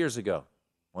think, 3 years ago,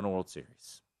 won a World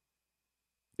Series.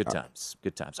 Good times.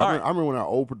 Good times. I remember when our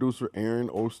old producer, Aaron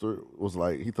Oster, was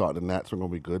like, he thought the Nats were going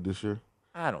to be good this year.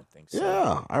 I don't think so.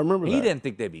 Yeah, I remember that. He didn't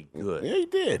think they'd be good. Yeah, he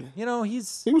did. You know, he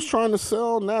was trying to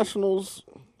sell Nationals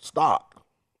stock.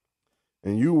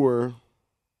 And you were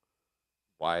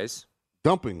wise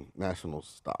dumping Nationals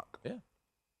stock. Yeah.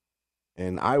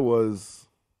 And I was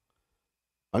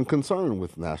unconcerned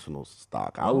with Nationals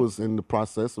stock. I was in the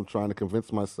process of trying to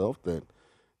convince myself that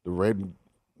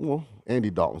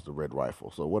Andy Dalton's the red rifle.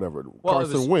 So whatever.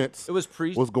 Carson Wentz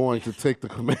was going to take the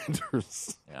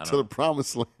Commanders to the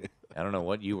promised land. I don't know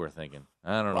what you were thinking.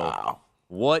 I don't know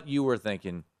what you were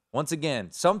thinking. Once again,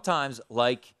 sometimes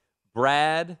like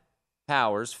Brad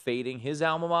Powers fading his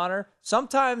alma mater,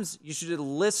 sometimes you should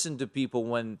listen to people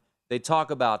when they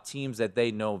talk about teams that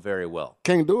they know very well.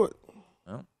 Can't do it.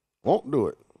 Well, won't do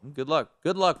it. Good luck.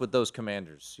 Good luck with those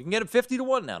Commanders. You can get it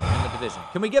 50-1 now to win the division.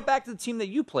 Can we get back to the team that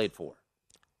you played for?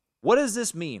 What does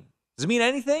this mean? Does it mean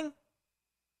anything? I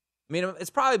mean, it's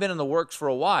probably been in the works for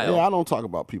a while. Yeah, I don't talk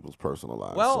about people's personal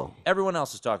lives. Well, everyone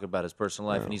else is talking about his personal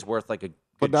life, and he's worth like a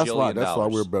but that's gajillion why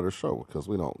dollars. we're a better show, because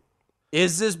we don't.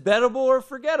 Is this bettable or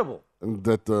forgettable?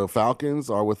 That the Falcons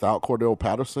are without Cordell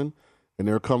Patterson, and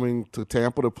they're coming to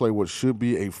Tampa to play what should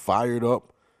be a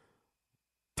fired-up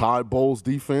Todd Bowles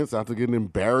defense after getting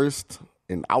embarrassed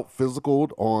and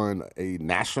out-physicaled on a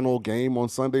national game on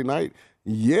Sunday night.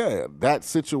 Yeah, that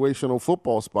situational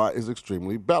football spot is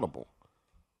extremely bettable.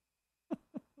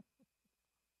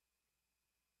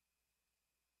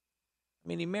 I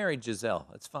mean, he married Giselle.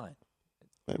 That's fine.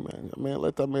 Hey, man,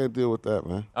 let that man deal with that,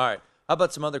 man. All right. How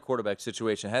about some other quarterback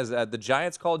situation? Has the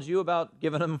Giants called you about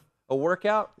giving him a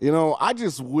workout? You know, I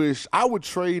just wish I would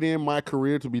trade in my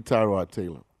career to be Tyrod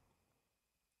Taylor.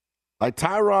 Like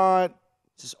Tyrod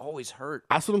just always hurt.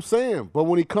 That's what I'm saying. But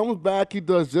when he comes back, he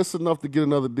does just enough to get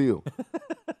another deal.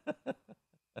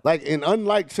 And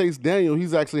unlike Chase Daniel,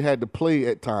 he's actually had to play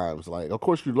at times. Of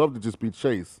course, you'd love to just be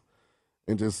Chase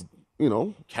and just,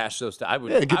 cash those. I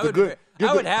would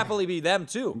happily be them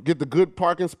too. Get the good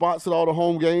parking spots at all the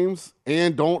home games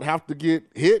and don't have to get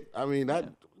hit. I mean, that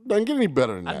doesn't get any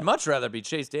better than that. I'd much rather be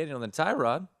Chase Daniel than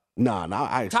Tyrod. Nah.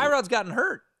 Tyrod's gotten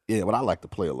hurt. Yeah, but I like to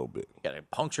play a little bit. Got a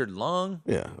punctured lung.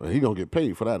 Yeah, he's going to get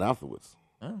paid for that afterwards.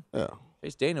 Oh. Yeah.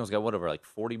 Chase Daniel's got whatever,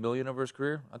 $40 million over his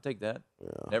career. I'll take that. Yeah.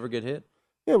 Never get hit.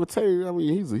 Yeah, but Terry, I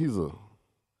mean, he's a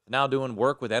now doing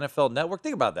work with NFL Network.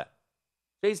 Think about that.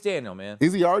 Chase Daniel, man.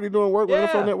 Is he already doing work with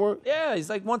NFL Network? Yeah, he's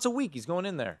once a week. He's going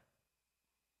in there.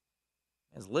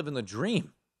 He's living the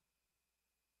dream.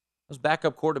 Those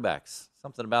backup quarterbacks.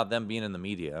 Something about them being in the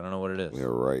media. I don't know what it is. Yeah,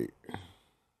 right.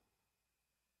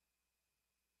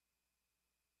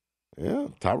 Yeah,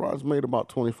 Tyrod's made about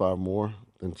 25 more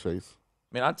than Chase.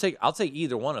 I mean, I'll take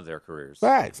either one of their careers.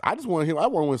 Facts. I want to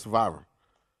win Survivor.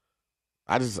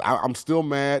 I'm still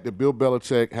mad that Bill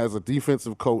Belichick has a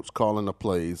defensive coach calling the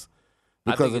plays,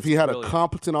 because if he had a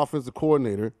competent offensive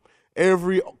coordinator,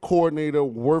 every coordinator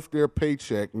worth their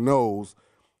paycheck knows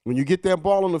when you get that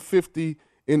ball on the 50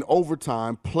 in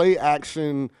overtime, play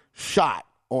action shot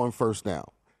on first down.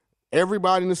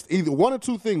 Everybody in this, either one or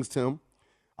two things, Tim.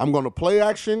 I'm going to play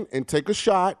action and take a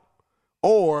shot,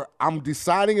 or I'm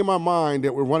deciding in my mind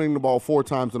that we're running the ball 4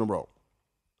 times in a row.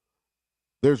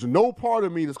 There's no part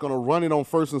of me that's going to run it on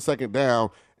first and second down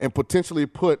and potentially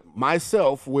put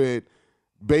myself with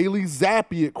Bailey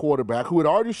Zappi at quarterback, who had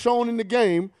already shown in the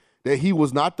game that he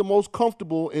was not the most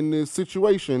comfortable in this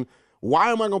situation.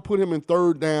 Why am I going to put him in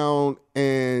third down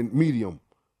and medium?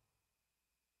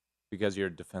 Because you're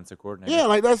a defensive coordinator.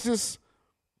 Yeah, that's just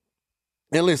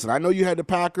 – and listen, I know you had the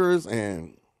Packers,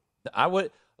 and I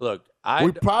would – look,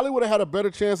 we probably would have had a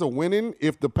better chance of winning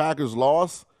if the Packers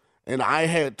lost. And I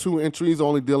had 2 entries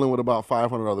only dealing with about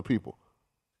 500 other people.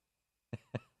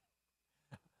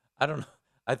 I don't know.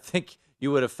 I think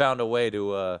you would have found a way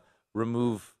to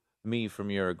remove me from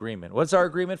your agreement. What's our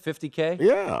agreement, $50K?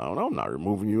 Yeah, I'm not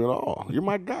removing you at all. You're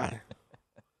my guy.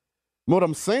 What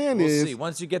I'm saying we'll is, see.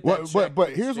 Once you get that check, but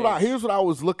here's what I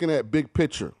was looking at big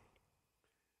picture.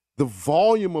 The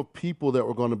volume of people that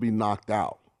were going to be knocked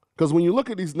out. Because when you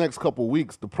look at these next couple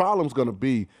weeks, the problem's going to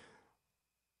be,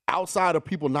 outside of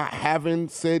people not having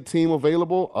said team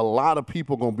available, a lot of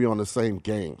people going to be on the same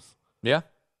games. Yeah.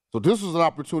 So this was an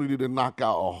opportunity to knock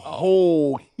out a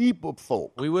whole heap of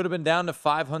folk. We would have been down to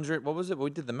 500. What was it? We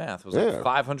did the math. Was it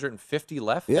 550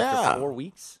 left after 4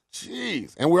 weeks?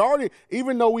 Jeez. And we're already,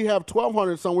 even though we have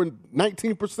 1,200 somewhere,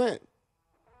 19%.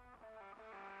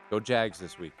 Go Jags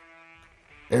this week.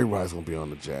 Everybody's going to be on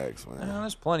the Jags, man.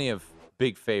 There's plenty of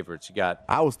big favorites. You got.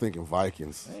 I was thinking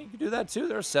Vikings. You can do that too.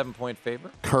 They're a 7-point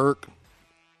favorite. Kirk.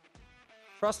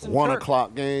 Trust in 1 Kirk.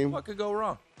 o'clock game. What could go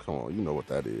wrong? Come on, you know what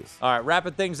that is. All right,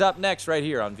 wrapping things up next right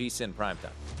here on VSiN Primetime.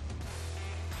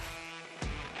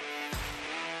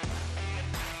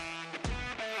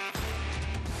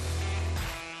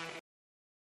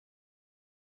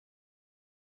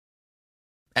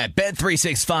 At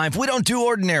Bet365, we don't do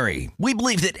ordinary. We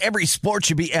believe that every sport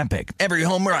should be epic. Every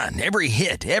home run, every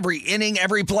hit, every inning,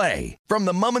 every play. From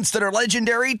the moments that are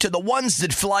legendary to the ones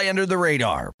that fly under the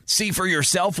radar. See for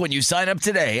yourself when you sign up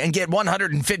today and get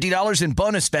 $150 in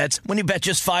bonus bets when you bet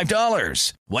just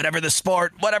 $5. Whatever the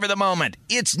sport, whatever the moment,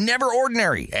 it's never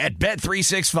ordinary at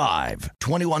Bet365.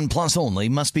 21 plus only.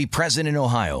 Must be present in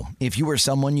Ohio. If you or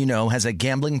someone you know has a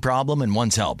gambling problem and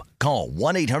wants help, call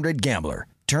 1-800-GAMBLER.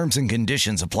 Terms and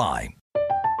conditions apply.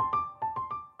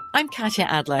 I'm Katya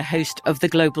Adler, host of The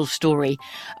Global Story.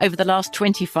 Over the last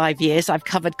 25 years, I've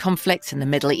covered conflicts in the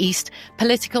Middle East,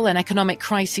 political and economic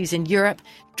crises in Europe,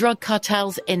 drug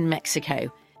cartels in Mexico.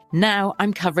 Now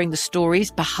I'm covering the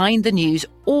stories behind the news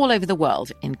all over the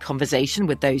world in conversation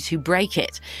with those who break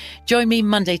it. Join me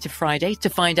Monday to Friday to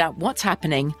find out what's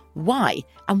happening, why,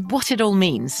 and what it all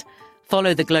means.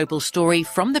 Follow The Global Story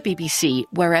from the BBC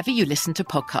wherever you listen to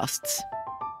podcasts.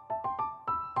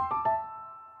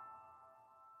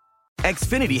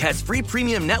 Xfinity has free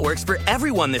premium networks for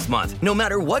everyone this month, no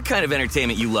matter what kind of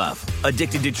entertainment you love.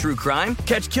 Addicted to true crime?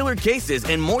 Catch killer cases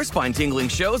and more spine-tingling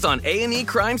shows on A&E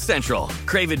Crime Central.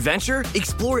 Crave adventure?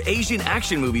 Explore Asian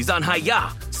action movies on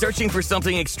Hi-YAH. Searching for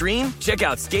something extreme? Check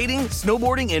out skating,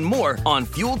 snowboarding, and more on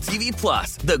Fuel TV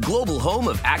Plus, the global home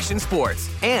of action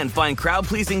sports. And find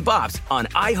crowd-pleasing bops on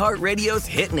iHeartRadio's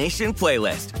Hit Nation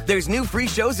playlist. There's new free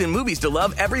shows and movies to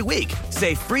love every week.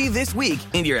 Say free this week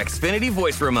in your Xfinity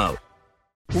voice remote.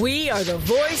 We are the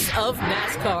voice of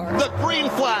NASCAR. The green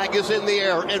flag is in the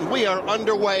air, and we are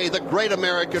underway. The Great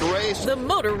American Race. The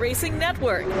Motor Racing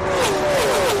Network.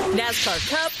 NASCAR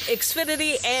Cup,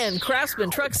 Xfinity, and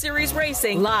Craftsman Truck Series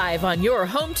Racing live on your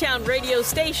hometown radio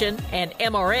station and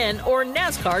MRN or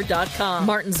NASCAR.com.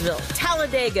 Martinsville,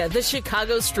 Talladega, the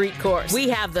Chicago Street Course. We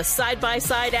have the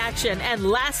side-by-side action and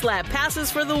last lap passes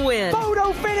for the win.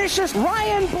 Photo finishes.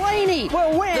 Ryan Blaney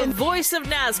will win. The voice of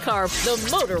NASCAR,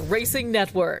 the Motor Racing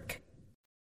Network.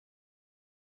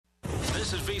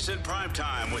 This is VSiN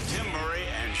Primetime with Tim Murray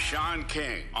and Sean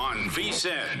King on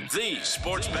VSiN, the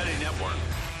Sports Betting Network.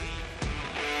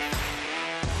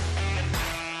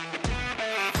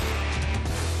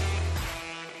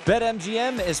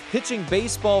 BetMGM is pitching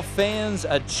baseball fans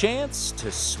a chance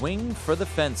to swing for the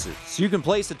fences. You can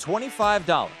place a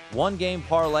 $25 one-game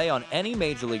parlay on any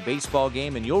Major League Baseball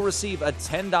game, and you'll receive a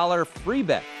 $10 free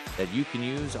bet that you can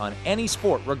use on any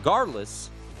sport,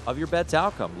 regardless of your bet's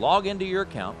outcome. Log into your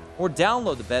account or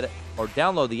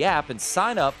download the app and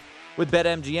sign up with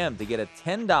BetMGM to get a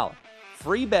 $10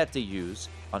 free bet to use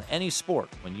on any sport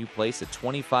when you place a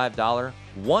 $25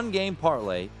 one-game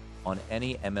parlay on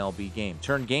any MLB game.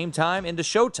 Turn game time into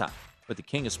showtime with the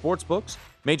king of sportsbooks.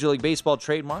 Major League Baseball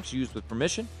trademarks used with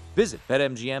permission. Visit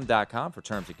BetMGM.com for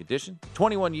terms and conditions.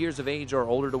 21 years of age or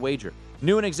older to wager.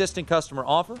 New and existing customer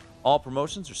offer. All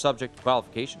promotions are subject to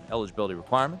qualification, eligibility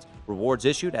requirements. Rewards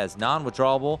issued as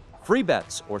non-withdrawable free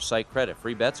bets or site credit.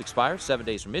 Free bets expire 7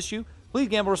 days from issue. Please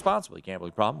gamble responsibly.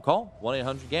 Gambling problem? Call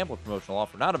 1-800-GAMBLER. Promotional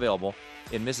offer not available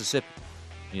in Mississippi,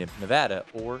 Nevada,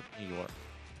 or New York.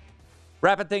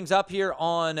 Wrapping things up here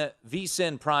on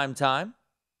VSiN Primetime.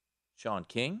 Sean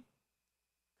King,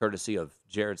 courtesy of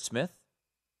Jared Smith.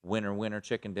 Winner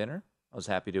chicken dinner. I was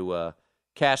happy to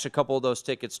cash a couple of those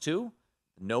tickets too.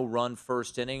 No run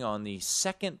first inning on the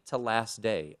second to last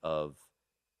day of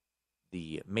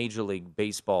the Major League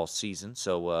Baseball season.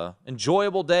 So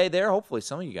enjoyable day there. Hopefully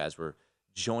some of you guys were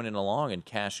joining along and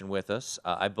cashing with us.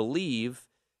 I believe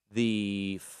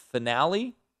the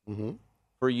finale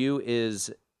for you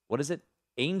is, what is it?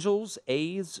 Angels,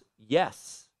 A's,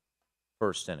 yes.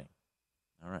 First inning.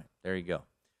 All right, there you go.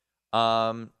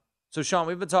 So, Sean,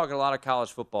 we've been talking a lot of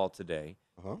college football today,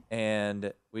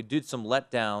 and we did some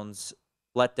letdown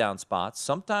spots.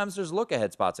 Sometimes there's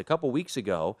look-ahead spots. A couple weeks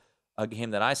ago, a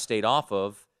game that I stayed off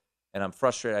of, and I'm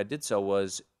frustrated I did so,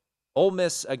 was Ole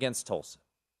Miss against Tulsa.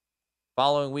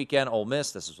 Following weekend, Ole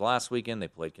Miss, this was last weekend, they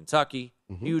played Kentucky.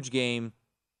 Huge game,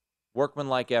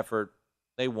 workmanlike effort.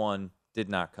 They won, did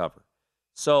not cover.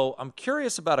 So I'm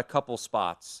curious about a couple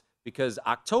spots because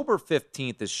October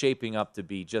 15th is shaping up to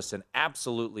be just an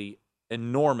absolutely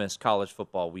enormous college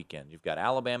football weekend. You've got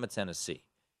Alabama, Tennessee.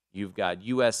 You've got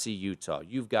USC, Utah.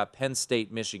 You've got Penn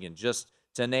State, Michigan, just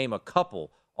to name a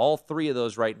couple. All three of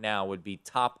those right now would be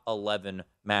top 11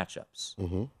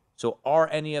 matchups. So are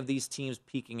any of these teams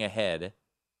peeking ahead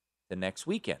the next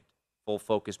weekend? Full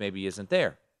focus maybe isn't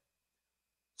there.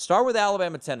 Start with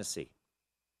Alabama, Tennessee.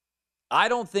 I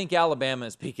don't think Alabama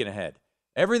is peeking ahead.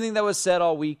 Everything that was said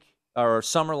all week or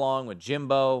summer long with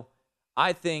Jimbo,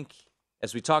 I think,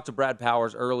 as we talked to Brad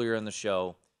Powers earlier in the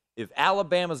show, if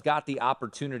Alabama's got the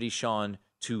opportunity, Sean,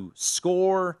 to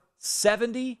score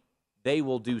 70, they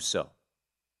will do so.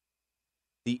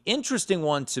 The interesting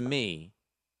one to me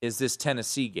is this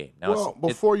Tennessee game. Now,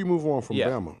 before you move on from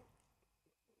Bama,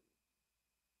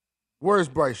 where's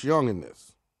Bryce Young in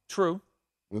this? True.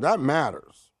 That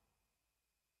matters.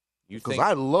 Because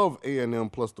I love A&M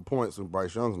plus the points when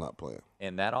Bryce Young's not playing.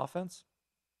 In that offense?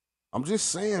 I'm just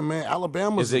saying, man,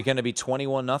 Alabama's... Is it going to be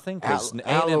 21-0? Because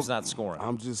A&M's not scoring.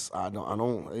 I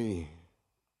don't. Hey.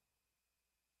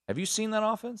 Have you seen that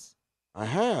offense? I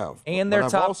have. And their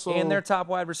top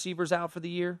wide receivers out for the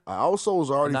year? I also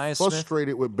was already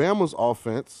frustrated with Bama's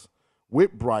offense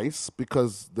with Bryce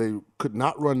because they could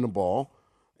not run the ball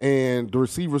and the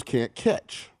receivers can't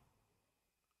catch.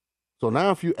 So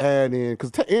now if you add in, because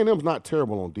A&M's not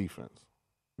terrible on defense.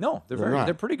 No,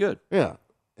 they're pretty good. Yeah.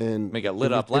 And they got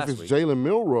lit up last week. If it's Jalen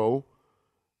Milroe,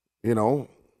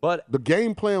 but the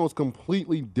game plan was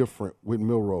completely different with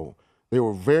Milroe. They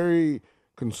were very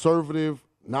conservative,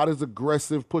 not as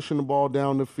aggressive, pushing the ball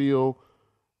down the field.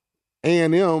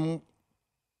 A&M,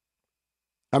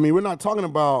 I mean, we're not talking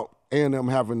about A&M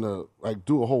having to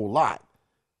do a whole lot.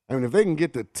 I mean, if they can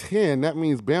get to 10, that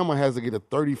means Bama has to get a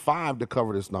 35 to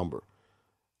cover this number.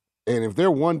 And if they're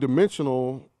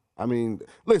one-dimensional, I mean,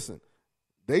 listen,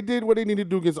 they did what they needed to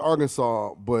do against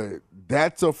Arkansas, but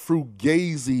that's a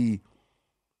Fugazi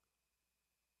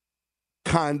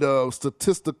kind of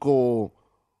statistical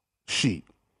sheet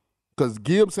because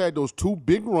Gibbs had those two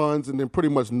big runs and then pretty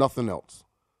much nothing else.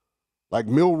 Like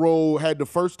Milroe had the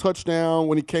first touchdown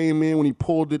when he came in, when he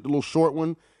pulled it, the little short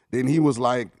one. Then he was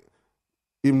like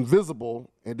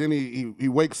invisible, and then he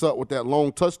wakes up with that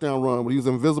long touchdown run, but he was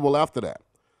invisible after that.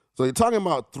 So you're talking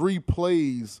about 3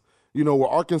 plays, where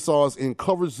Arkansas is in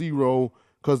cover 0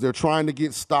 because they're trying to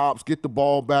get stops, get the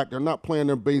ball back. They're not playing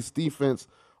their base defense.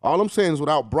 All I'm saying is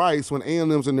without Bryce, when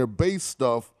A&M's in their base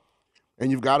stuff, and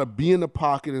you've got to be in the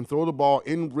pocket and throw the ball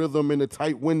in rhythm in the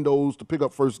tight windows to pick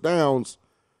up first downs,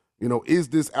 is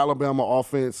this Alabama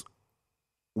offense,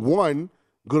 one,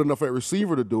 good enough at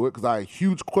receiver to do it? Because I have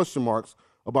huge question marks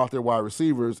about their wide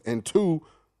receivers. And two,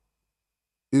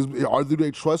 do they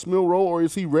trust Milroe, or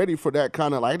is he ready for that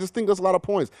kind of – I just think there's a lot of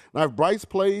points. Now, if Bryce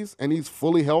plays and he's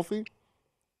fully healthy,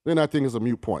 then I think it's a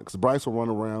moot point because Bryce will run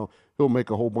around. He'll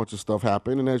make a whole bunch of stuff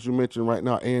happen. And as you mentioned right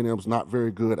now, A&M's not very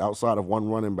good outside of one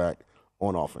running back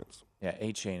on offense. Yeah,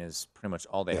 A-Chain is pretty much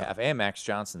all they have. And Max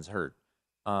Johnson's hurt.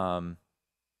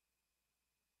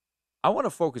 I want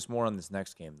to focus more on this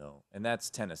next game, though, and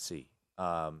that's Tennessee.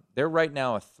 They're right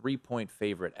now a 3-point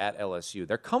favorite at LSU.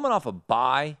 They're coming off a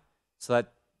bye, so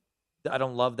that I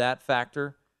don't love that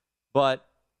factor. But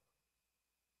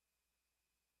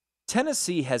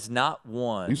Tennessee has not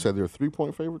won. You said they're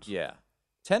 3-point favorites? Yeah.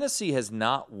 Tennessee has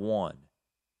not won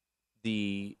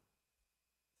the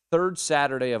third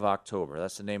Saturday of October.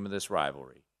 That's the name of this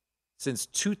rivalry. Since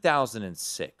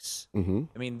 2006. Mm-hmm.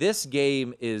 I mean, this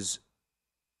game is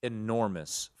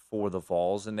enormous for the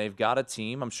Vols, and they've got a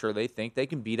team. I'm sure they think they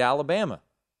can beat Alabama.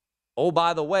 Oh,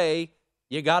 by the way,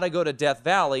 you got to go to Death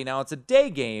Valley. Now, it's a day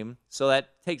game, so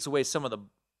that takes away some of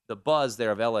the buzz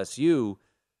there of LSU.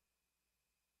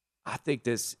 I think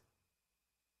this,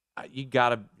 you got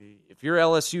to, if you're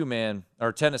LSU, man,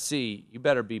 or Tennessee, you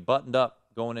better be buttoned up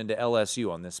going into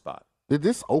LSU on this spot. Did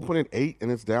this open at 8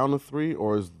 and it's down to 3,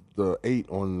 or is the 8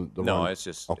 on the No, run? it's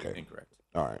just incorrect.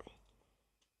 All right.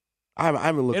 I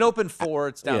haven't looked. It opened 4.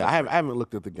 It's down. Yeah, I haven't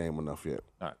looked at the game enough yet.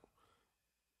 All right.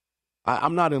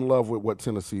 I'm not in love with what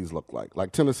Tennessee's look like.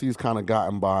 Like, Tennessee's kind of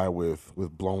gotten by with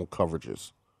blown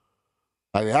coverages.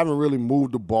 Like, they haven't really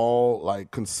moved the ball,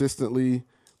 like, consistently,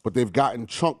 but they've gotten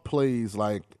chunk plays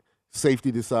like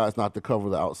safety decides not to cover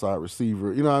the outside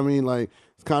receiver. You know what I mean? Like,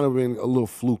 it's kind of been a little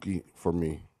fluky for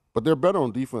me. But they're better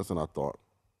on defense than I thought.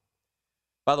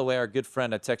 By the way, our good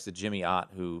friend, I texted Jimmy Ott,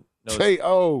 who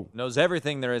knows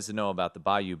everything there is to know about the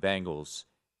Bayou Bengals,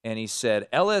 and he said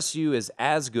LSU is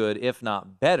as good, if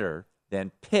not better,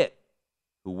 than Pitt,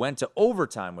 who went to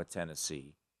overtime with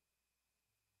Tennessee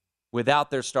without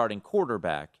their starting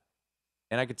quarterback.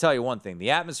 And I can tell you one thing,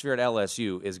 the atmosphere at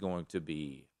LSU is going to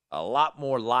be a lot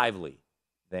more lively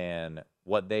than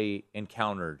what they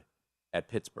encountered at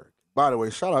Pittsburgh. By the way,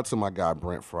 shout out to my guy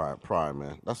Brent Pry,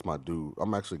 man. That's my dude.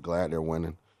 I'm actually glad they're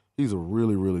winning. He's a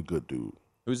really, really good dude.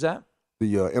 Who's that?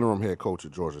 The interim head coach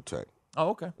at Georgia Tech. Oh,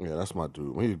 okay. Yeah, that's my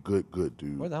dude. He's a good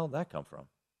dude. Where the hell did that come from?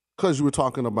 Because you were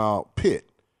talking about Pitt.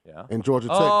 Yeah. And Georgia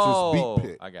Tech just beat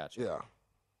Pitt. I got you. Yeah.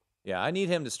 Yeah, I need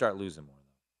him to start losing more,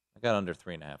 though. I got under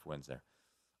 3.5 wins there.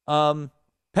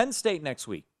 Penn State next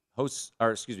week.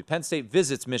 Penn State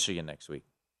visits Michigan next week.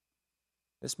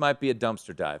 This might be a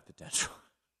dumpster dive potential.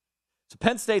 So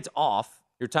Penn State's off.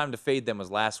 Your time to fade them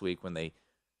was last week when they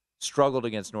struggled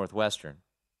against Northwestern.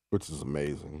 Which is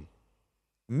amazing.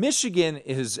 Michigan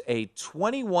is a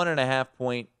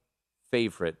 21.5-point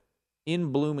favorite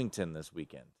in Bloomington this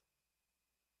weekend.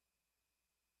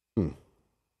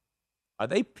 Are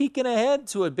they peeking ahead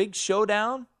to a big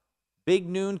showdown? Big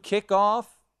noon kickoff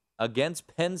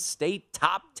against Penn State,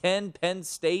 top 10 Penn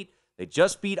State. They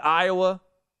just beat Iowa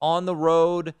on the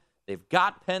road. They've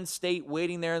got Penn State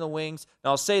waiting there in the wings.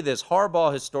 Now, I'll say this.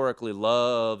 Harbaugh historically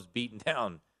loves beating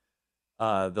down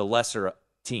the lesser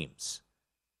teams.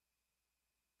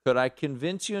 Could I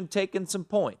convince you in taking some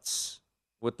points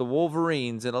with the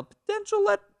Wolverines in a potential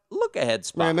look-ahead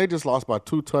spot? Man, they just lost by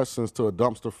 2 touchdowns to a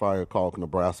dumpster fire called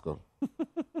Nebraska.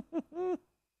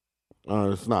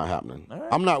 It's not happening. Right.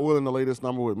 I'm not willing to lay this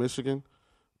number with Michigan,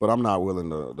 but I'm not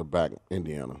willing to back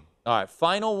Indiana. All right,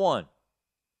 final one.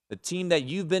 The team that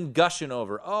you've been gushing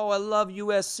over. Oh, I love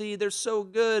USC. They're so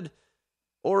good.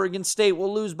 Oregon State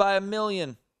will lose by 1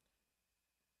 million.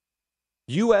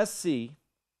 USC,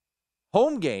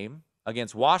 home game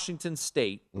against Washington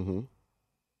State. Mm-hmm.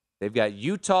 They've got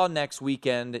Utah next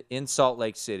weekend in Salt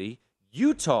Lake City.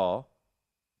 Utah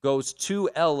goes to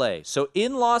L.A. So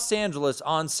in Los Angeles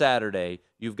on Saturday,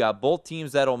 you've got both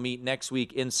teams that'll meet next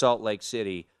week in Salt Lake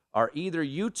City are either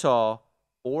Utah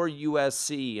or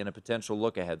USC in a potential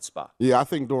look-ahead spot. Yeah, I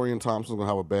think Dorian Thompson's going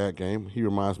to have a bad game. He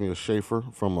reminds me of Schaefer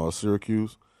from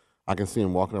Syracuse. I can see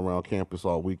him walking around campus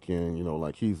all weekend, you know,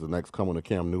 like he's the next coming to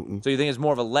Cam Newton. So you think it's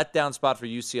more of a letdown spot for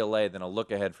UCLA than a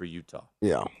look ahead for Utah?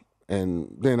 Yeah.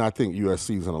 And then I think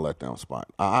USC's in a letdown spot.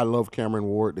 I love Cameron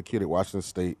Ward, the kid at Washington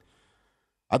State.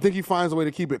 I think he finds a way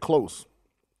to keep it close.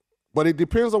 But it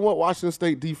depends on what Washington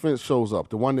State defense shows up.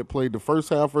 The one that played the first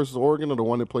half versus Oregon or the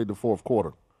one that played the fourth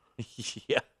quarter?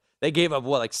 Yeah. They gave up,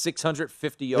 like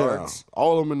 650 yards? Yeah,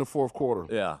 all of them in the fourth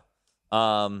quarter. Yeah.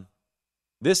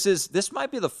 This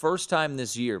might be the first time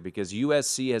this year because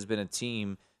USC has been a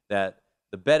team that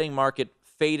the betting market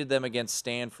faded them against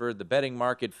Stanford. The betting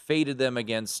market faded them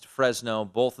against Fresno.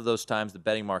 Both of those times the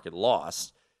betting market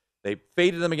lost. They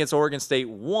faded them against Oregon State,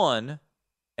 won,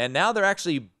 and now they're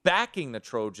actually backing the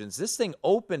Trojans. This thing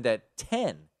opened at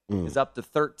 10, is up to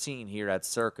 13 here at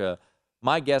Circa.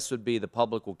 My guess would be the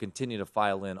public will continue to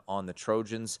file in on the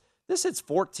Trojans. This hits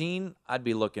 14, I'd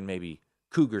be looking maybe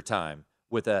Cougar time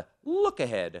with a look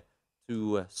ahead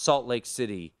to Salt Lake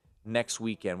City next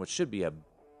weekend, which should be a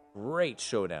great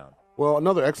showdown. Well,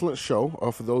 another excellent show.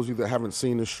 For those of you that haven't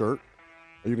seen this shirt,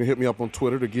 you can hit me up on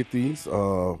Twitter to get these.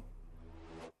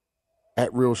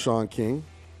 At Real Sean King.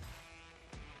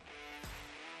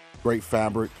 Great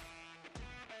fabric.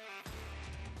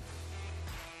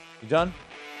 You done?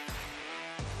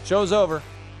 Show's over.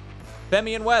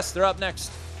 Femi and West, they're up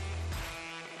next.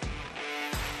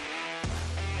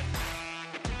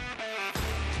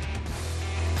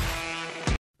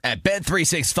 At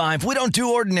Bet365, we don't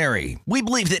do ordinary. We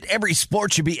believe that every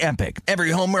sport should be epic.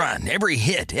 Every home run, every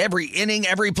hit, every inning,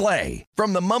 every play.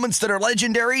 From the moments that are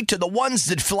legendary to the ones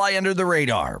that fly under the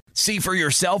radar. See for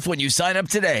yourself when you sign up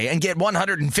today and get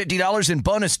 $150 in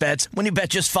bonus bets when you bet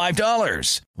just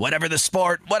 $5. Whatever the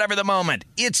sport, whatever the moment,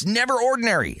 it's never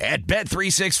ordinary at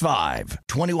Bet365.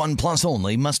 21 plus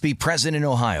only. Must be present in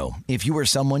Ohio. If you or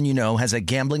someone you know has a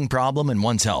gambling problem and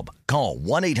wants help, call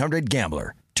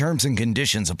 1-800-GAMBLER. Terms and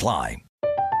conditions apply.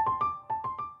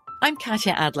 I'm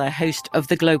Katya Adler, host of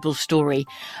The Global Story.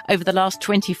 Over the last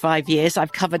 25 years,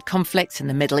 I've covered conflicts in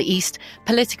the Middle East,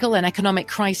 political and economic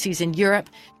crises in Europe,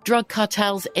 drug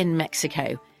cartels in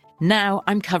Mexico. Now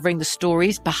I'm covering the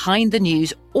stories behind the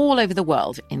news all over the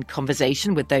world in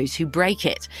conversation with those who break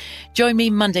it. Join me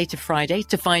Monday to Friday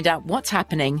to find out what's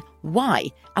happening, why,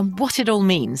 and what it all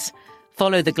means.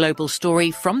 Follow The Global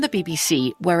Story from the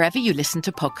BBC wherever you listen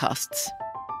to podcasts.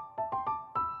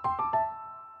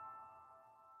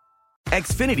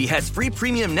 Xfinity has free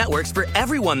premium networks for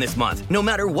everyone this month, no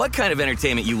matter what kind of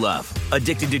entertainment you love.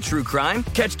 Addicted to true crime?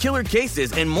 Catch killer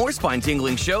cases and more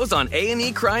spine-tingling shows on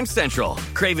A&E Crime Central.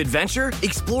 Crave adventure?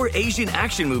 Explore Asian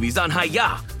action movies on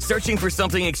Hi-YAH. Searching for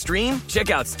something extreme? Check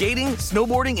out skating,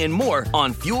 snowboarding, and more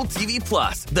on Fuel TV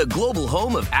Plus, the global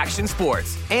home of action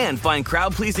sports. And find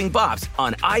crowd-pleasing bops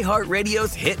on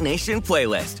iHeartRadio's Hit Nation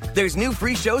playlist. There's new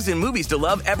free shows and movies to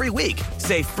love every week.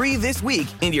 Say free this week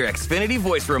in your Xfinity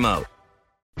voice remote.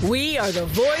 We are the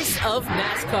voice of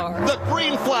NASCAR. The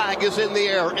green flag is in the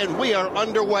air, and we are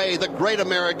underway. The great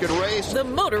American race. The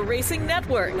Motor Racing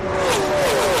Network.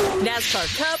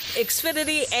 NASCAR Cup,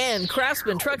 Xfinity, and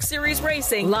Craftsman Truck Series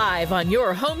Racing live on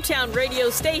your hometown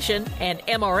radio station and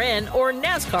MRN or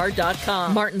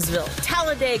NASCAR.com. Martinsville,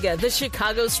 Talladega, the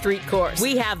Chicago Street Course.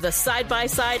 We have the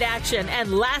side-by-side action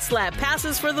and last lap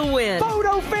passes for the win.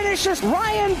 Photo finishes.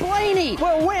 Ryan Blaney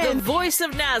will win. The voice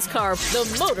of NASCAR,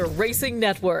 the Motor Racing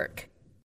Network.